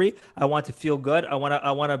discovery, I want to feel good. I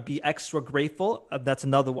want to be extra grateful. That's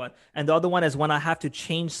another one. And the other one is when I have to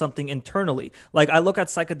change something internally. Like I look at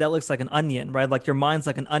psychedelics like an onion, right? Like your mind's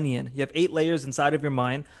like an onion. You have 8 layers inside of your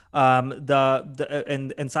mind.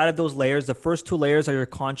 And inside of those layers, the first 2 layers are your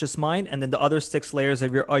conscious mind, and then the other 6 layers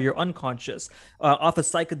are your unconscious. Off a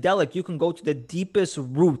psychedelic, you can go to the deepest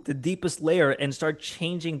root, the deepest layer, and start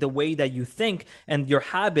changing the way that you think and your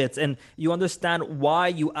habits, and you understand why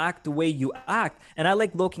you act the way you act. And I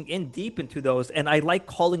like looking in deep into those, and I like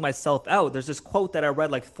calling myself out. There's this quote that I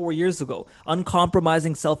read like 4 years ago: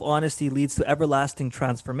 uncompromising self-honesty leads to everlasting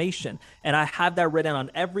transformation. And I have that written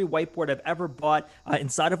on every whiteboard I've ever bought,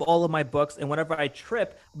 inside of all of my books. And whenever I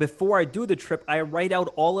trip, before I do the trip, I write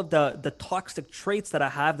out all of the toxic traits that I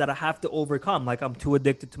have to overcome. Like I'm too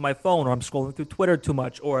addicted to my phone, or I'm scrolling through Twitter too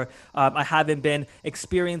much, or I haven't been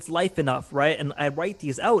experienced life enough, right? And I write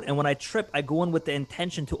these out. And when I trip, I go in with the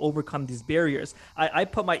intention to overcome these barriers. I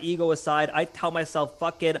put my ego aside. I tell myself,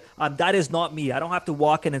 fuck it. That is not me. I don't have to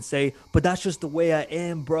walk in and say, but that's just the way I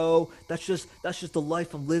am, bro. That's just the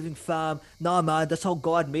life I'm living, fam. Nah, man, that's how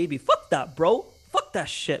God made me. Fuck that, bro. Fuck that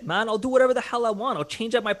shit, man. I'll do whatever the hell I want. I'll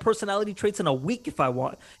change up my personality traits in a week if I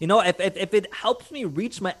want. You know, if it helps me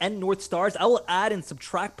reach my end North Stars, I will add and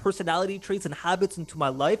subtract personality traits and habits into my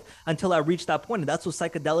life until I reach that point. And that's what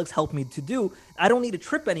psychedelics help me to do. I don't need a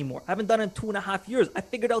trip anymore. I haven't done it in 2.5 years. I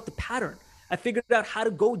figured out the pattern. I figured out how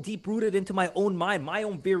to go deep rooted into my own mind, my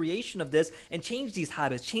own variation of this, and change these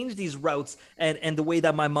habits, change these routes, and the way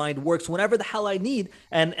that my mind works whenever the hell I need.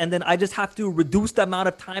 And then I just have to reduce the amount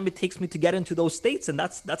of time it takes me to get into those states. And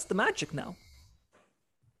that's the magic now.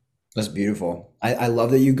 That's beautiful. I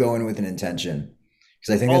love that you go in with an intention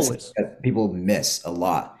because I think that's something Always. that people miss a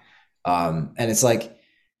lot. And it's like,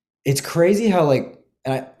 it's crazy how like,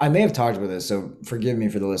 and I may have talked about this, so forgive me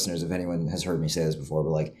for the listeners if anyone has heard me say this before, but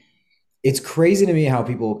like, it's crazy to me how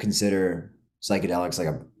people consider psychedelics like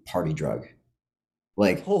a party drug.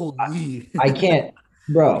 Like Holy. I can't,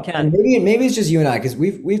 I bro. And can't. maybe it's just you and I because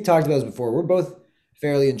we've talked about this before. We're both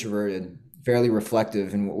fairly introverted, fairly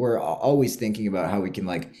reflective, and we're always thinking about how we can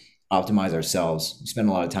like optimize ourselves. We spend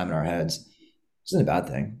a lot of time in our heads. This isn't a bad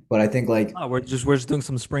thing, but I think like Oh, we're just doing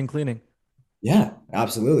some spring cleaning. yeah,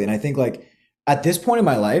 absolutely. And I think like at this point in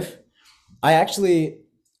my life, I actually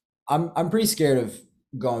I'm pretty scared of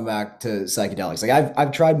going back to psychedelics. Like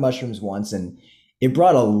I've tried mushrooms once and it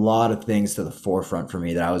brought a lot of things to the forefront for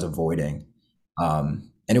me that I was avoiding. And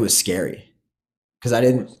it was scary because I Of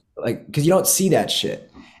didn't course. like because you don't see that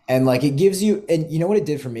shit. And like it gives you and you know what it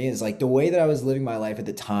did for me is like the way that I was living my life at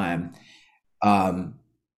the time, um,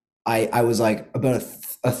 I was like about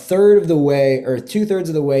a third of the way or 2/3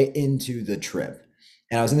 of the way into the trip,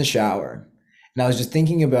 and I was in the shower, and I was just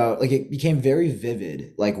thinking about like it became very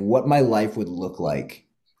vivid, like what my life would look like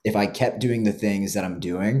if I kept doing the things that I'm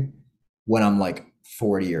doing when I'm like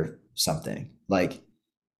 40 or something. Like,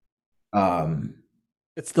 um,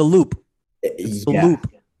 It's the loop. It's the yeah, loop.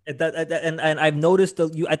 And I've noticed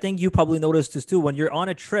that you. I think you probably noticed this too. When you're on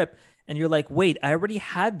a trip, And you're like, wait, I already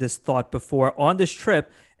had this thought before on this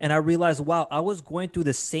trip. And I realized, wow, I was going through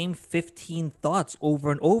the same 15 thoughts over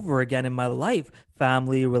and over again in my life: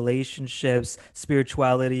 family, relationships,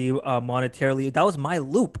 spirituality, monetarily. That was my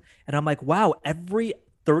loop. And I'm like, wow, every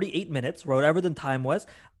 38 minutes, whatever the time was,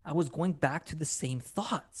 I was going back to the same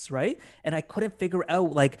thoughts, right? And I couldn't figure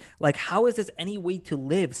out like how is this any way to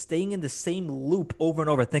live, staying in the same loop over and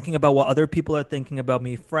over, thinking about what other people are thinking about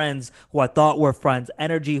me, friends who I thought were friends,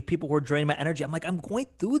 energy, people who are draining my energy. I'm like, I'm going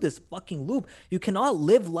through this fucking loop. You cannot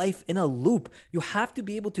live life in a loop. You have to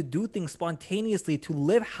be able to do things spontaneously, to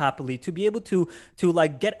live happily, to be able to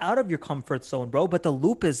like get out of your comfort zone, bro. But the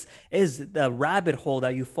loop is the rabbit hole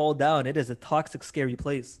that you fall down. It is a toxic, scary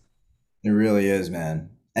place. It really is, man.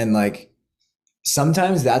 And like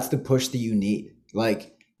sometimes that's the push that you need.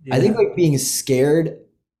 Like I think Yeah. like being scared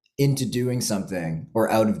into doing something or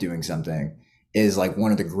out of doing something is like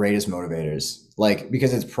one of the greatest motivators. Like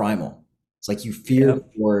because it's primal. It's like you fear Yeah.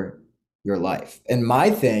 for your life. And my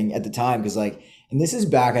thing at the time, because like, and this is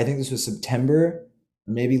back, I think this was September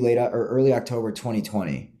or maybe or early October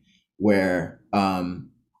 2020, where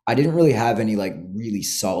I didn't really have any like really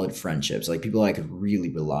solid friendships, like people I could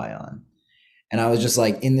really rely on. And I was just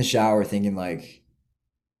like in the shower thinking like,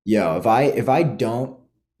 yo, if I don't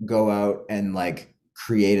go out and like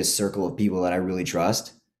create a circle of people that I really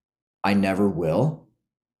trust, I never will.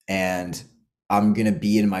 And I'm gonna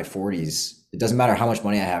be in my 40s. It doesn't matter how much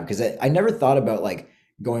money I have because I never thought about like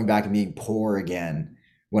going back and being poor again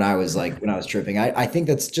when I was tripping. I think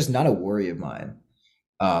that's just not a worry of mine.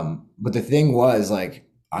 But the thing was like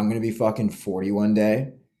I'm gonna be fucking 40 one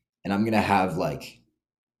day and I'm gonna have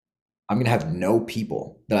no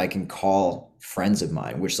people that I can call friends of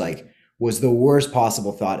mine, which like was the worst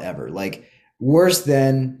possible thought ever. Like worse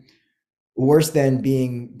than worse than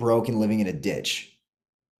being broke and living in a ditch.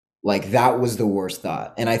 Like that was the worst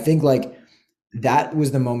thought. And I think like that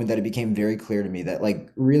was the moment that it became very clear to me that like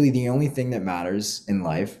really the only thing that matters in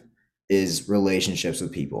life is relationships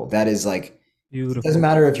with people. That is like it doesn't Beautiful.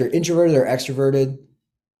 matter if you're introverted or extroverted.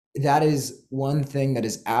 That is one thing that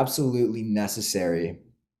is absolutely necessary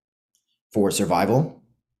for survival,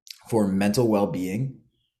 for mental well-being,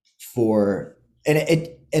 for and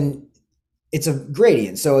it's a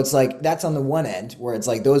gradient. So it's like that's on the one end where it's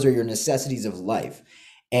like those are your necessities of life.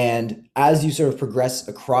 And as you sort of progress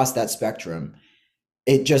across that spectrum,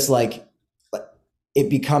 it just like it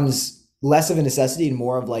becomes less of a necessity and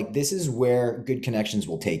more of like this is where good connections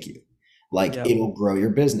will take you. Like Yeah. it'll grow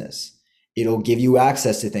your business. It'll give you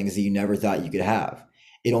access to things that you never thought you could have.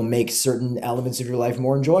 It'll make certain elements of your life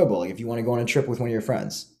more enjoyable. Like if you want to go on a trip with one of your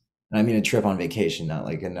friends. And I mean a trip on vacation, not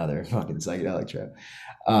like another fucking psychedelic trip.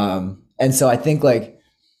 And so I think like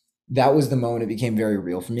that was the moment it became very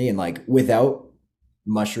real for me. And like without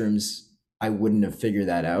mushrooms, I wouldn't have figured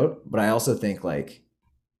that out. But I also think like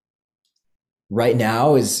right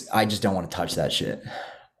now is I just don't want to touch that shit.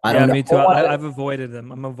 I Yeah, don't know. me I too. don't want to. I've avoided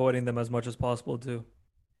them. I'm avoiding them as much as possible too.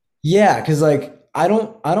 Yeah, because like I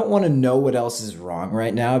don't want to know what else is wrong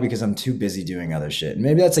right now because I'm too busy doing other shit. And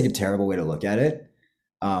maybe that's like a terrible way to look at it.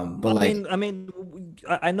 But like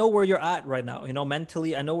I know where you're at right now, you know,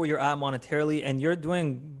 mentally. I know where you're at monetarily, and you're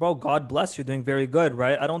doing, bro, God bless you, doing very good,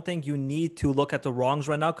 right? I don't think you need to look at the wrongs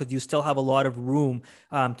right now because you still have a lot of room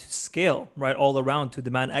to scale, right, all around to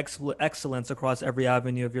demand excellence across every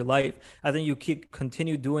avenue of your life. I think you keep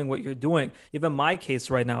continue doing what you're doing. Even my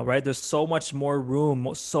case right now, right? There's so much more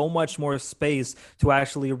room, so much more space to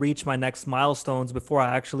actually reach my next milestones before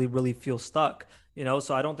I actually really feel stuck, you know?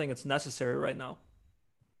 So I don't think it's necessary right now.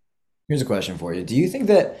 here's a question for you. Do you think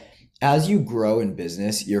that as you grow in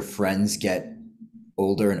business, your friends get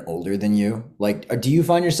older and older than you? Like, do you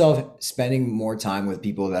find yourself spending more time with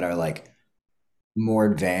people that are like more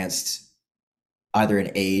advanced, either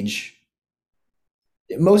in age,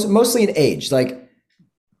 mostly in age? Like,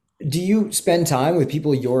 do you spend time with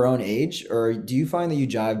people your own age, or do you find that you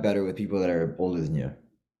jive better with people that are older than you?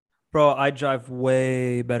 Bro, I drive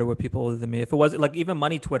way better with people older than me. If it was like even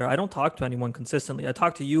money Twitter, I don't talk to anyone consistently. I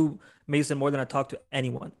talk to you, Mason, more than I talk to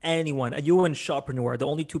anyone. Anyone. You and Shopreneur are the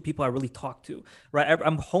only two people I really talk to, right?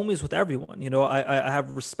 I'm homies with everyone. You know, I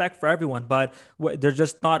have respect for everyone, but there's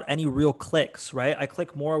just not any real clicks, right? I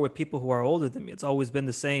click more with people who are older than me. It's always been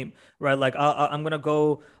the same, right? Like I'm gonna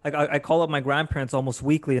go, like I call up my grandparents almost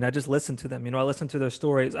weekly, and I just listen to them. You know, I listen to their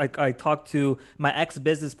stories. I talk to my ex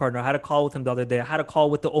business partner. I had a call with him the other day. I had a call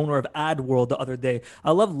with the owner of Ad World the other day.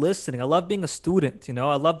 I love listening. I love being a student. You know,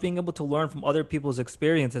 I love being able to learn from other people's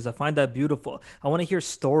experiences. I find that beautiful. I want to hear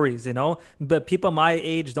stories, But people my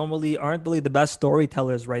age aren't really the best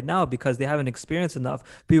storytellers right now because they haven't experienced enough.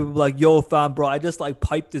 People be like, yo, fam, bro, I just like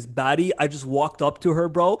piped this baddie. I just walked up to her,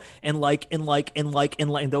 bro, and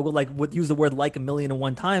they'll go like would use the word like a million and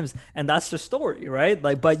one times, and that's the story, right?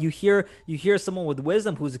 Like, but you hear someone with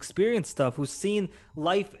wisdom who's experienced stuff, who's seen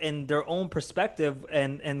life in their own perspective,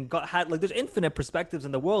 and had like there's infinite perspectives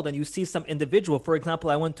in the world, and you see some individual. For example,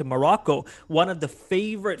 I went to Morocco. One of the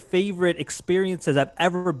favorite experiences I've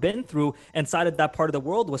ever been through inside of that part of the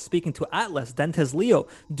world was speaking to Atlas Dentes Leo.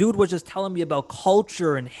 Dude was just telling me about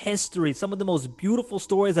culture and history, some of the most beautiful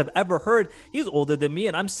stories I've ever heard. He's older than me,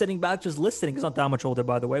 and I'm sitting back just listening. He's not that much older,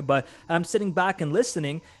 by the way, but I'm sitting back and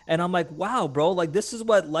listening, and I'm like, wow, bro, like this is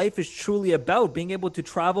what life is truly about. Being able to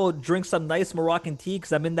travel, drink some nice Moroccan tea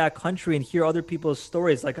because I'm in that country, and hear other people's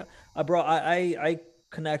stories. Like, bro, I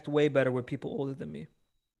connect way better with people older than me.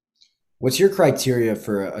 What's your criteria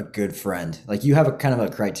for a good friend? Like you have a kind of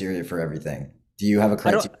a criteria for everything. Do you have a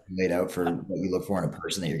I don't. criteria laid out for what you look for in a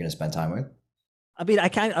person that you're going to spend time with? I mean, I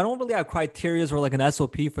don't really have criterias or like an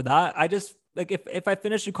SOP for that. I just like if I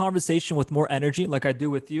finish a conversation with more energy, like I do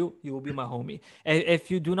with you, you will be my homie.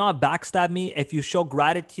 If you do not backstab me, if you show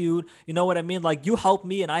gratitude, you know what I mean? Like you help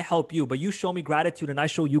me and I help you, but you show me gratitude and I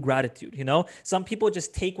show you gratitude, Some people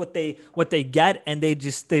just take what they get, and they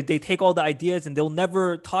take all the ideas and they'll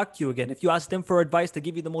never talk to you again. If you ask them for advice, they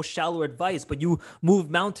give you the most shallow advice, but you move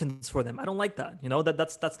mountains for them. I don't like that.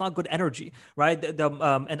 That's not good energy, right?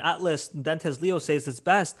 And Atlas Dentes Leo says it's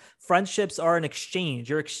best. Friendships are an exchange.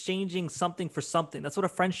 You're exchanging something for something. That's what a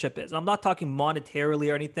friendship is. I'm not talking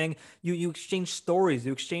monetarily or anything. You exchange stories,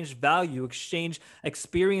 you exchange value, you exchange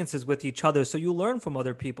experiences with each other. So you learn from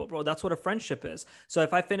other people, bro. That's what a friendship is. So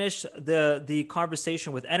if I finish the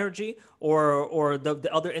conversation with energy, or the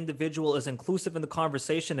other individual is inclusive in the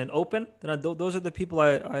conversation and open, then those are the people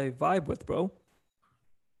I vibe with, bro.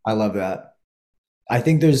 I love that. I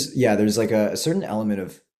think there's like a certain element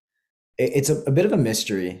of it's a bit of a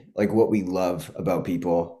mystery, like what we love about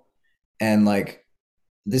people. And like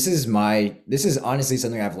this is honestly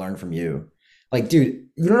something I've learned from you. Like, dude,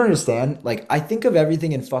 you don't understand. Like, I think of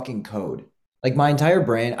everything in fucking code. Like my entire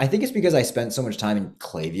brain, I think it's because I spent so much time in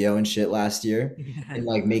Clavio and shit last year and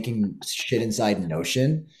like making shit inside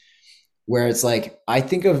Notion, where it's like I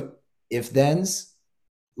think of if thens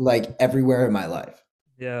like everywhere in my life.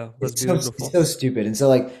 Yeah, that's It's beautiful. so stupid. And so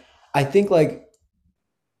like I think like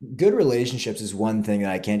good relationships is one thing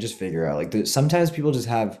that I can't just figure out. Like sometimes people just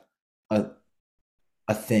have a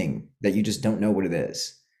a thing that you just don't know what it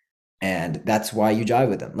is. And that's why you jive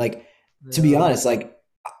with them. Like to be Yeah. honest, like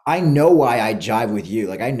I know why I jive with you.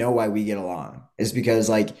 Like I know why we get along. It's because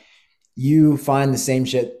like you find the same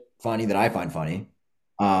shit funny that I find funny.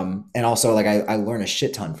 And also like I learn a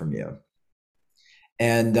shit ton from you.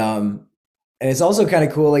 And it's also kind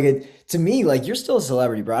of cool. Like it to me, like you're still a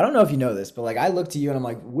celebrity, bro. I don't know if you know this, but like I look to you and I'm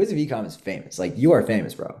like, Wiz of Ecom is famous. Like you are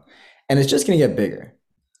famous, bro. And it's just gonna get bigger.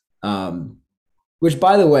 Um, which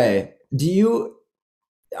by the way, do you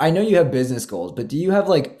I know you have business goals, but do you have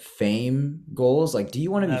like fame goals? Like, do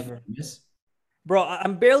you want to be Never. famous? Bro,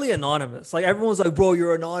 I'm barely anonymous. Like everyone's like, bro,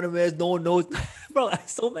 you're anonymous. No one knows. Bro,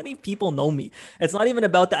 so many people know me. It's not even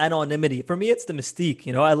about the anonymity. For me, it's the mystique.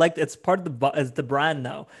 I like it's part of it's the brand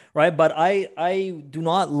now, right? But I do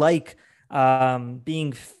not like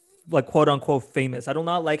being like quote unquote famous. I do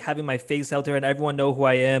not like having my face out there and everyone know who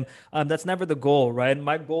I am. That's never the goal, right?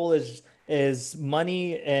 My goal is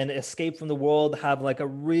money and escape from the world, have like a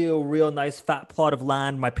real nice fat plot of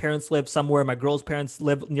land. My parents live somewhere, my girl's parents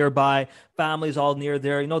live nearby, family's all near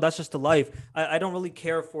there. That's just the life. I don't really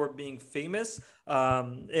care for being famous.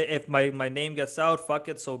 If my name gets out, fuck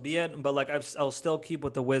it, so be it. But like I'll still keep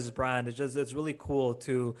with the Wiz brand. It's really cool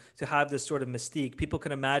to have this sort of mystique. People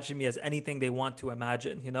can imagine me as anything they want to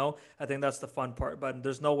imagine. I think that's the fun part. But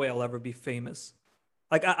there's no way I'll ever be famous.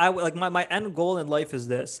 Like I like my end goal in life is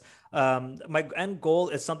this. My end goal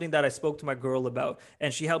is something that I spoke to my girl about,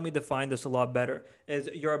 and she helped me define this a lot better. Is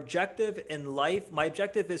your objective in life? My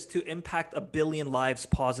objective is to impact 1 billion lives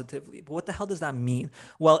positively. But what the hell does that mean?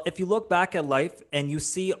 Well, if you look back at life and you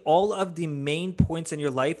see all of the main points in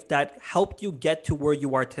your life that helped you get to where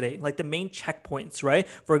you are today, like the main checkpoints, right?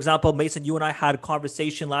 For example, Mason, you and I had a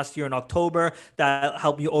conversation last year in October that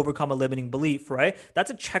helped you overcome a limiting belief, right?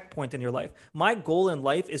 That's a checkpoint in your life. My goal in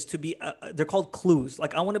life is to be, they're called clues.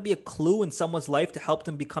 Like I want to be a clue in someone's life to help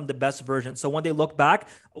them become the best version. So when they look back,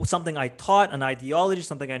 something I taught, an ideology,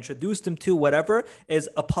 something I introduced them to, whatever, is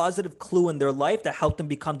a positive clue in their life that helped them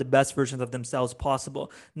become the best versions of themselves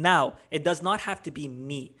possible. Now, it does not have to be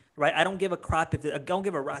me. right? I don't give a crap if I don't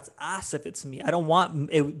give a rat's ass if it's me. I don't want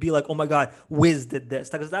it would be like, oh my God, Wiz did this,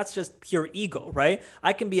 because that's just pure ego, right?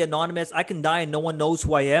 I can be anonymous, I can die and no one knows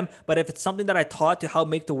who I am. But if it's something that I taught to help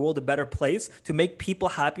make the world a better place, to make people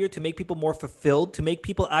happier, to make people more fulfilled, to make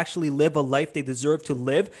people actually live a life they deserve to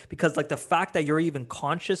live, because like the fact that you're even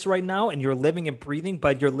conscious right now and you're living and breathing,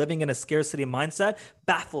 but you're living in a scarcity mindset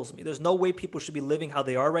baffles me. There's no way people should be living how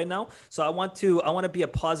they are right now. So I want to be a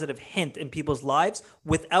positive hint in people's lives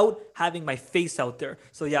without having my face out there.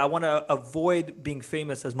 So yeah, I want to avoid being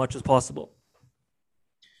famous as much as possible.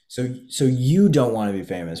 So you don't want to be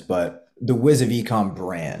famous, but the Wiz of Ecom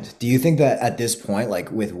brand, do you think that at this point,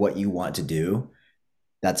 like with what you want to do,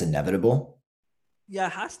 that's inevitable? Yeah,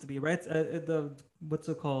 it has to be, right? The what's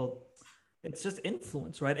it called? It's just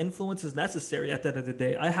influence, right? Influence is necessary at the end of the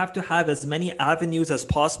day. I have to have as many avenues as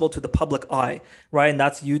possible to the public eye, right? And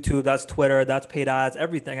that's YouTube, that's Twitter, that's paid ads,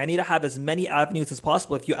 everything. I need to have as many avenues as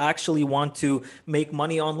possible if you actually want to make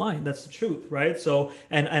money online. That's the truth, right? So,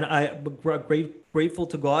 and I'm grateful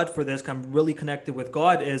to God for this. I'm really connected with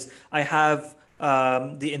God. Is I have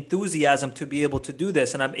the enthusiasm to be able to do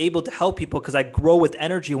this. And I'm able to help people because I grow with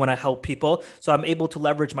energy when I help people. So I'm able to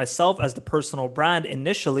leverage myself as the personal brand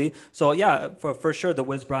initially. So yeah, for sure, the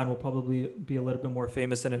Wiz brand will probably be a little bit more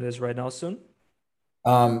famous than it is right now soon.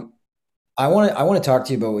 Um, I want to talk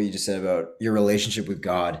to you about what you just said about your relationship with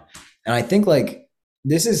God. And I think like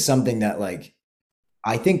this is something that like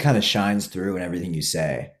I think kind of shines through in everything you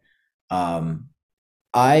say. Um,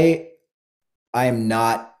 I I am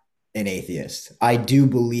not an atheist. I do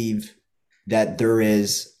believe that there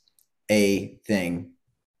is a thing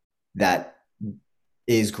that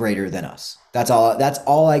is greater than us. That's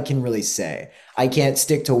all I can really say. I can't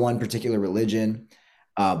stick to one particular religion,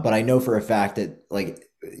 but I know for a fact that like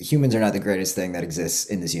humans are not the greatest thing that exists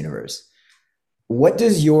in this universe. What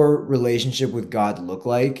does your relationship with God look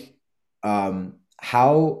like?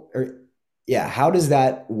 How or yeah, how does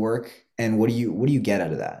that work and what do you get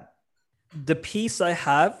out of that? The peace I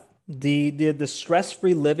have, the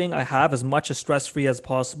stress-free living I have, as much as stress-free as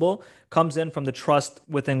possible, comes in from the trust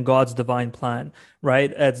within God's divine plan,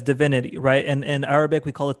 right? It's divinity, right? And in Arabic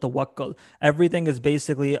we call it tawakkul. Everything is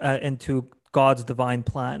basically into God's divine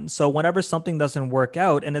plan. So whenever something doesn't work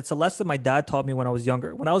out, and it's a lesson my dad taught me when I was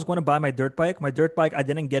younger. When I was going to buy my dirt bike, I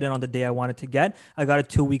didn't get it on the day I wanted to get. I got it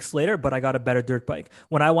 2 weeks later, but I got a better dirt bike.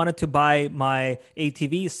 When I wanted to buy my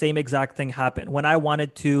ATV, same exact thing happened. When I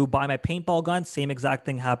wanted to buy my paintball gun, same exact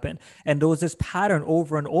thing happened. And there was this pattern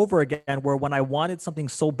over and over again where when I wanted something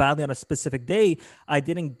so badly on a specific day, I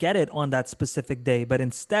didn't get it on that specific day, but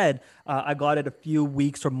instead I got it a few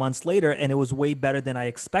weeks or months later, and it was way better than I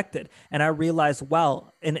expected. And I realized,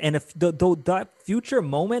 well, and if that future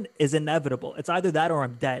moment is inevitable, it's either that or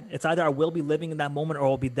I'm dead. It's either I will be living in that moment or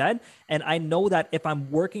I'll be dead. And I know that if I'm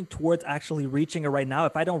working towards actually reaching it right now,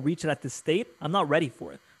 if I don't reach it at this state, I'm not ready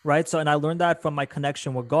for it. Right. So, and I learned that from my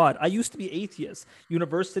connection with God. I used to be atheist.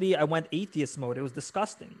 University, I went atheist mode. It was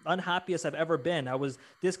disgusting. Unhappiest I've ever been. I was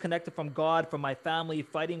disconnected from God, from my family,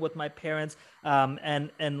 fighting with my parents.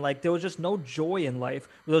 And like there was just no joy in life.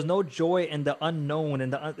 There was no joy in the unknown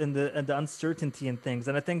and the uncertainty in things.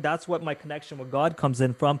 And I think that's what my connection with God comes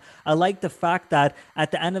in from. I like the fact that at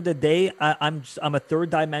the end of the day, I'm a third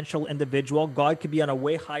dimensional individual. God could be on a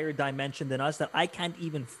way higher dimension than us that I can't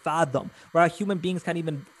even fathom. Right? Human beings can't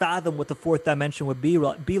even fathom what the fourth dimension would be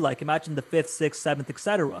like. Imagine the fifth, sixth, seventh,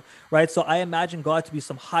 etc. Right? So I imagine God to be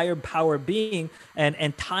some higher power being,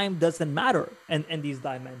 and time doesn't matter in these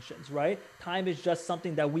dimensions, right? Time is just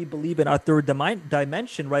something that we believe in our third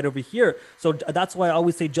dimension right over here. So that's why I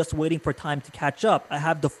always say just waiting for time to catch up. I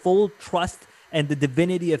have the full trust and the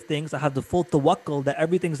divinity of things. I have the full tawakkul that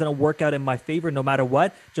everything's going to work out in my favor no matter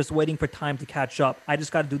what, just waiting for time to catch up. I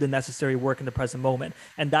just got to do the necessary work in the present moment.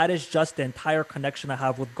 And that is just the entire connection I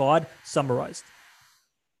have with God summarized.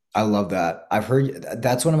 I love that. I've heard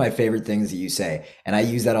that's one of my favorite things that you say, and I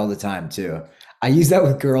use that all the time too. I use that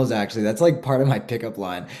with girls actually. That's like part of my pickup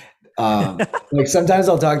line. Like sometimes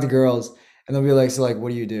I'll talk to girls and they'll be like, "So like, what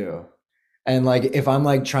do you do?" And like if I'm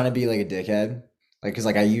like trying to be like a dickhead, like because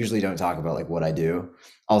like I usually don't talk about like what I do.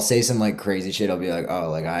 I'll say some like crazy shit. I'll be like, "Oh,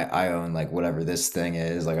 like I own like whatever this thing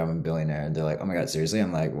is. Like I'm a billionaire." And they're like, "Oh my God, seriously?"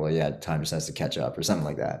 I'm like, "Well, yeah, time just has to catch up or something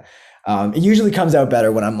like that." It usually comes out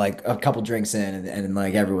better when I'm like a couple drinks in and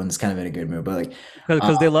like everyone's kind of in a good mood. But like,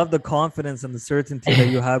 Because they love the confidence and the certainty that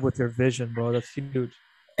you have with your vision, bro. That's huge.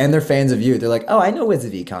 and they're fans of you. They're like, "Oh, I know Wiz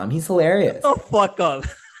of Ecom. He's hilarious. Oh, fuck up.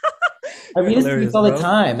 I You're read his tweets hilarious, all the bro.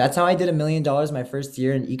 time. That's how I did $1 million my first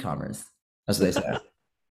year in e-commerce." That's what they say.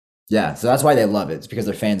 Yeah, so that's why they love it. It's because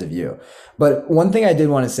they're fans of you. But one thing I did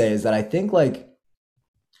want to say is that I think like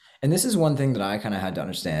And this is one thing that I kind of had to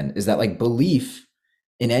understand is that like belief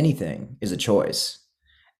in anything is a choice.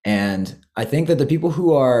 And I think that the people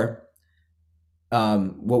who are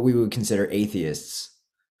what we would consider atheists,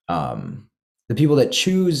 um, the people that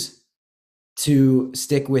choose to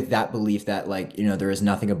stick with that belief that like, you know, there is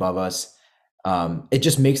nothing above us, it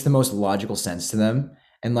just makes the most logical sense to them.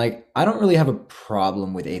 And like, I don't really have a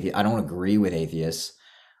problem with atheists. I don't agree with atheists,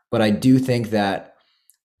 but I do think that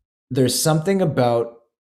there's something about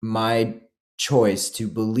my choice to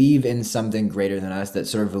believe in something greater than us that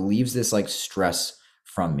sort of relieves this like stress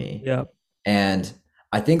from me. Yeah. And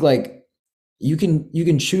I think like you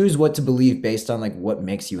can choose what to believe based on like what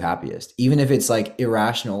makes you happiest, even if it's like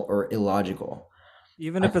irrational or illogical.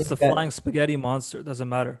 Even I if it's think the that, flying spaghetti monster, doesn't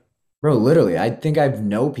matter. bro, literally, I think I've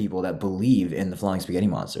know people that believe in the flying spaghetti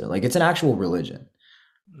monster. Like it's an actual religion.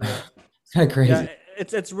 Yeah. It's kind of Yeah, crazy.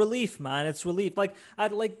 it's relief, man. It's relief. Like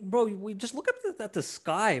I'd like, bro. We just look at the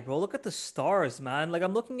sky, bro. Look at the stars, man. Like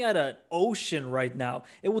I'm looking at an ocean right now.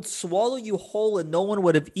 It would swallow you whole, and no one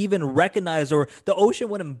would have even recognized, or the ocean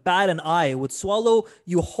wouldn't bat an eye. It would swallow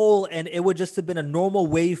you whole, and it would just have been a normal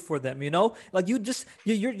wave for them. You know, like you're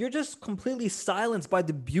just completely silenced by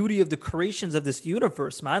the beauty of the creations of this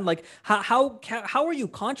universe, man. Like how are you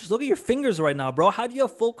conscious? Look at your fingers right now, bro. How do you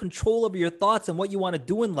have full control over your thoughts and what you want to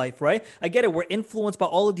do in life, right? I get it. We're influenced by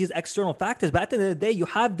all of these external factors, but at the end of the day, you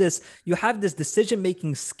have this decision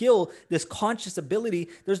making skill, this conscious ability.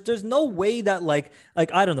 There's no way that like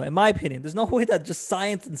I don't know. In my opinion, there's no way that just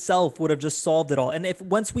science itself would have just solved it all. And if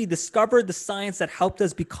once we discovered the science that helped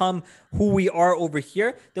us become who we are over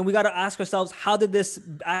here, then we got to ask ourselves, how did this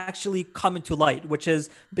actually come into light? Which is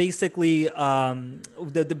basically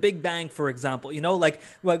the Big Bang, for example. You know, like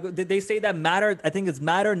they say that matter. I think it's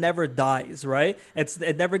matter never dies, right?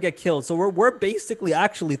 It never get killed. So we're basically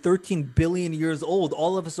actually 13 billion years old.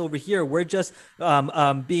 All of us over here, we're just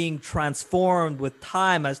being transformed with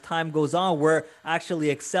time. As time goes on, we're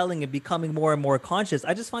actually excelling and becoming more and more conscious.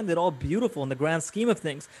 I just find it all beautiful in the grand scheme of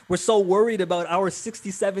things. We're so worried about our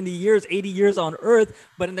 60, 70 years, 80 years on Earth,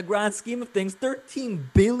 but in the grand scheme of things, 13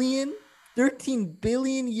 billion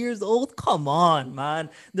years old. Come on, man.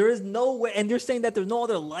 There is no way. And you're saying that there's no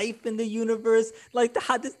other life in the universe. Like,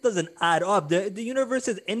 this doesn't add up. The universe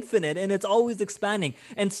is infinite and it's always expanding.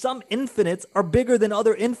 And some infinites are bigger than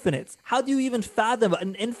other infinites. How do you even fathom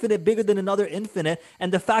an infinite bigger than another infinite?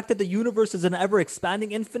 And the fact that the universe is an ever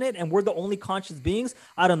expanding infinite and we're the only conscious beings,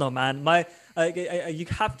 I don't know, man. You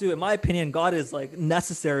have to, in my opinion, God is like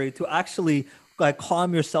necessary to actually like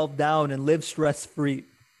calm yourself down and live stress free.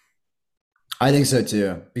 I think so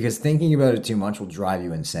too, because thinking about it too much will drive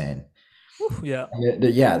you insane. Yeah.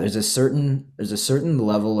 Yeah, there's a certain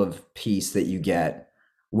level of peace that you get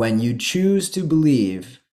when you choose to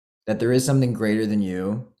believe that there is something greater than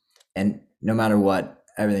you, and no matter what,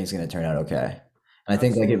 everything's going to turn out okay. And I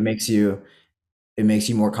think like it Absolutely. makes you it makes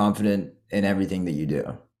you more confident in everything that you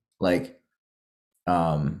do. Like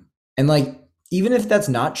and like even if that's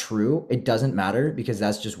not true, it doesn't matter because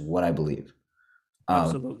that's just what I believe. Um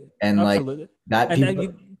Absolutely. and like Absolutely. that And then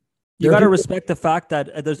people you there are got to people. respect the fact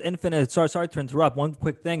that there's infinite. Sorry to interrupt. One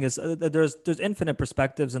quick thing is that there's infinite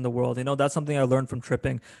perspectives in the world. You know, that's something I learned from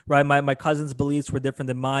tripping. Right, my cousin's beliefs were different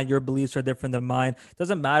than mine. Your beliefs are different than mine.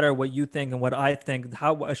 Doesn't matter what you think and what I think.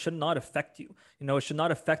 How it should not affect you. You know, it should not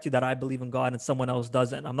affect you that I believe in God and someone else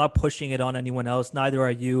doesn't. I'm not pushing it on anyone else. Neither are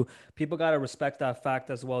you. People got to respect that fact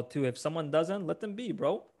as well too. If someone doesn't, let them be,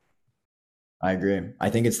 bro. I agree. I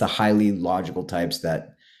think it's the highly logical types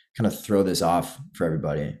that kind of throw this off for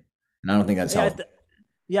everybody. And I don't think that's Yeah, healthy.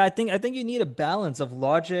 yeah, I think you need a balance of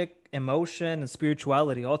logic, emotion, and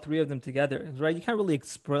spirituality, all three of them together, right? You can't really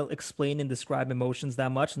explain and describe emotions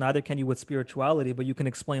that much. Neither can you with spirituality, but you can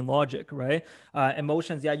explain logic, right?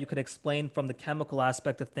 Emotions, yeah, you can explain from the chemical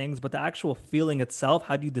aspect of things, but the actual feeling itself,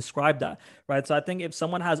 how do you describe that, right? So I think if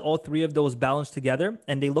someone has all three of those balanced together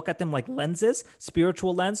and they look at them like lenses,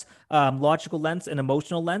 spiritual lens, logical lens, and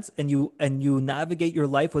emotional lens, and you navigate your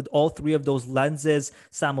life with all three of those lenses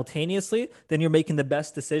simultaneously, then you're making the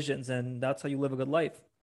best decisions, and that's how you live a good life.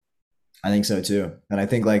 I think so too. And I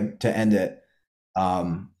think like to end it,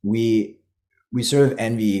 we sort of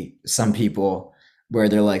envy some people where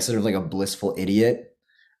they're like sort of like a blissful idiot,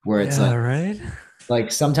 where it's Yeah, right.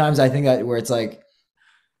 like sometimes I think that where it's like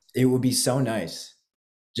it would be so nice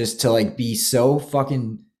just to like be so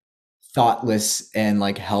fucking thoughtless and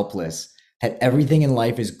like helpless that everything in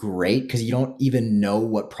life is great because you don't even know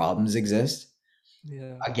what problems exist.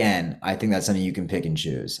 Yeah. Again, I think that's something you can pick and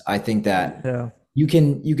choose. I think that Yeah. you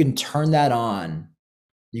can turn that on.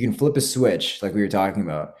 You can flip a switch like we were talking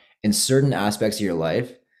about in certain aspects of your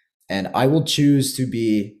life, and I will choose to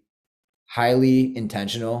be highly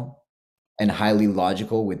intentional and highly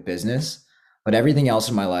logical with business, but everything else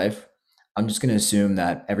in my life, I'm just going to assume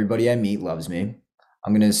that everybody I meet loves me.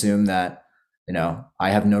 I'm going to assume that, I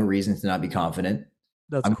have no reason to not be confident.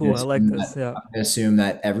 That's I'm going cool. to I like assume that, this. Yeah. I'm going to assume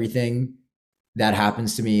that everything that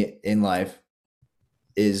happens to me in life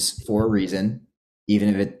is for a reason, even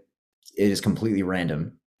if it is completely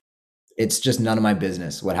random. It's just none of my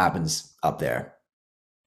business what happens up there.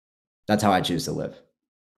 That's how I choose to live.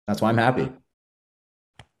 That's why I'm happy.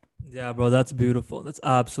 Yeah, bro, that's beautiful. That's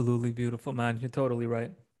absolutely beautiful, man. You're totally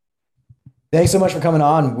right. Thanks so much for coming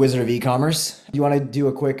on, Wizard of E-commerce. Do you want to do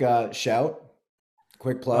a quick shout,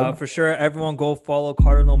 quick plug? For sure, everyone go follow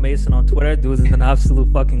Cardinal Mason on Twitter. Dude is an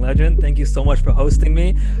absolute fucking legend. Thank you so much for hosting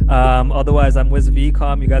me. Otherwise, I'm Wiz of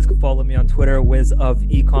Ecom. You guys can follow me on Twitter, Wiz of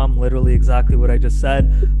Ecom. Literally exactly what I just said.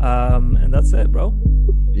 And that's it, bro.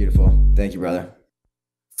 Beautiful. Thank you, brother.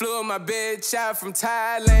 Flew on my bitch out from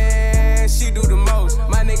Thailand. She do the most.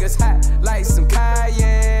 My niggas hot like some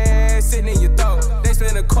cayenne. Sitting in your throat. They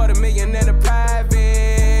spend $250,000 in a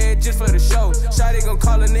private just for the show. Shawty gon'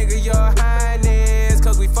 call a nigga your highness,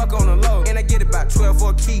 cause we fuck on the low. And I get about 12 for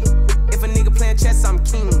a key. If a nigga playing chess, I'm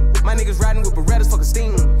king. My niggas riding with Berettas, fuck a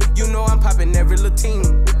steam. You know I'm popping every little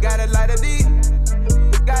team. Got a light of D.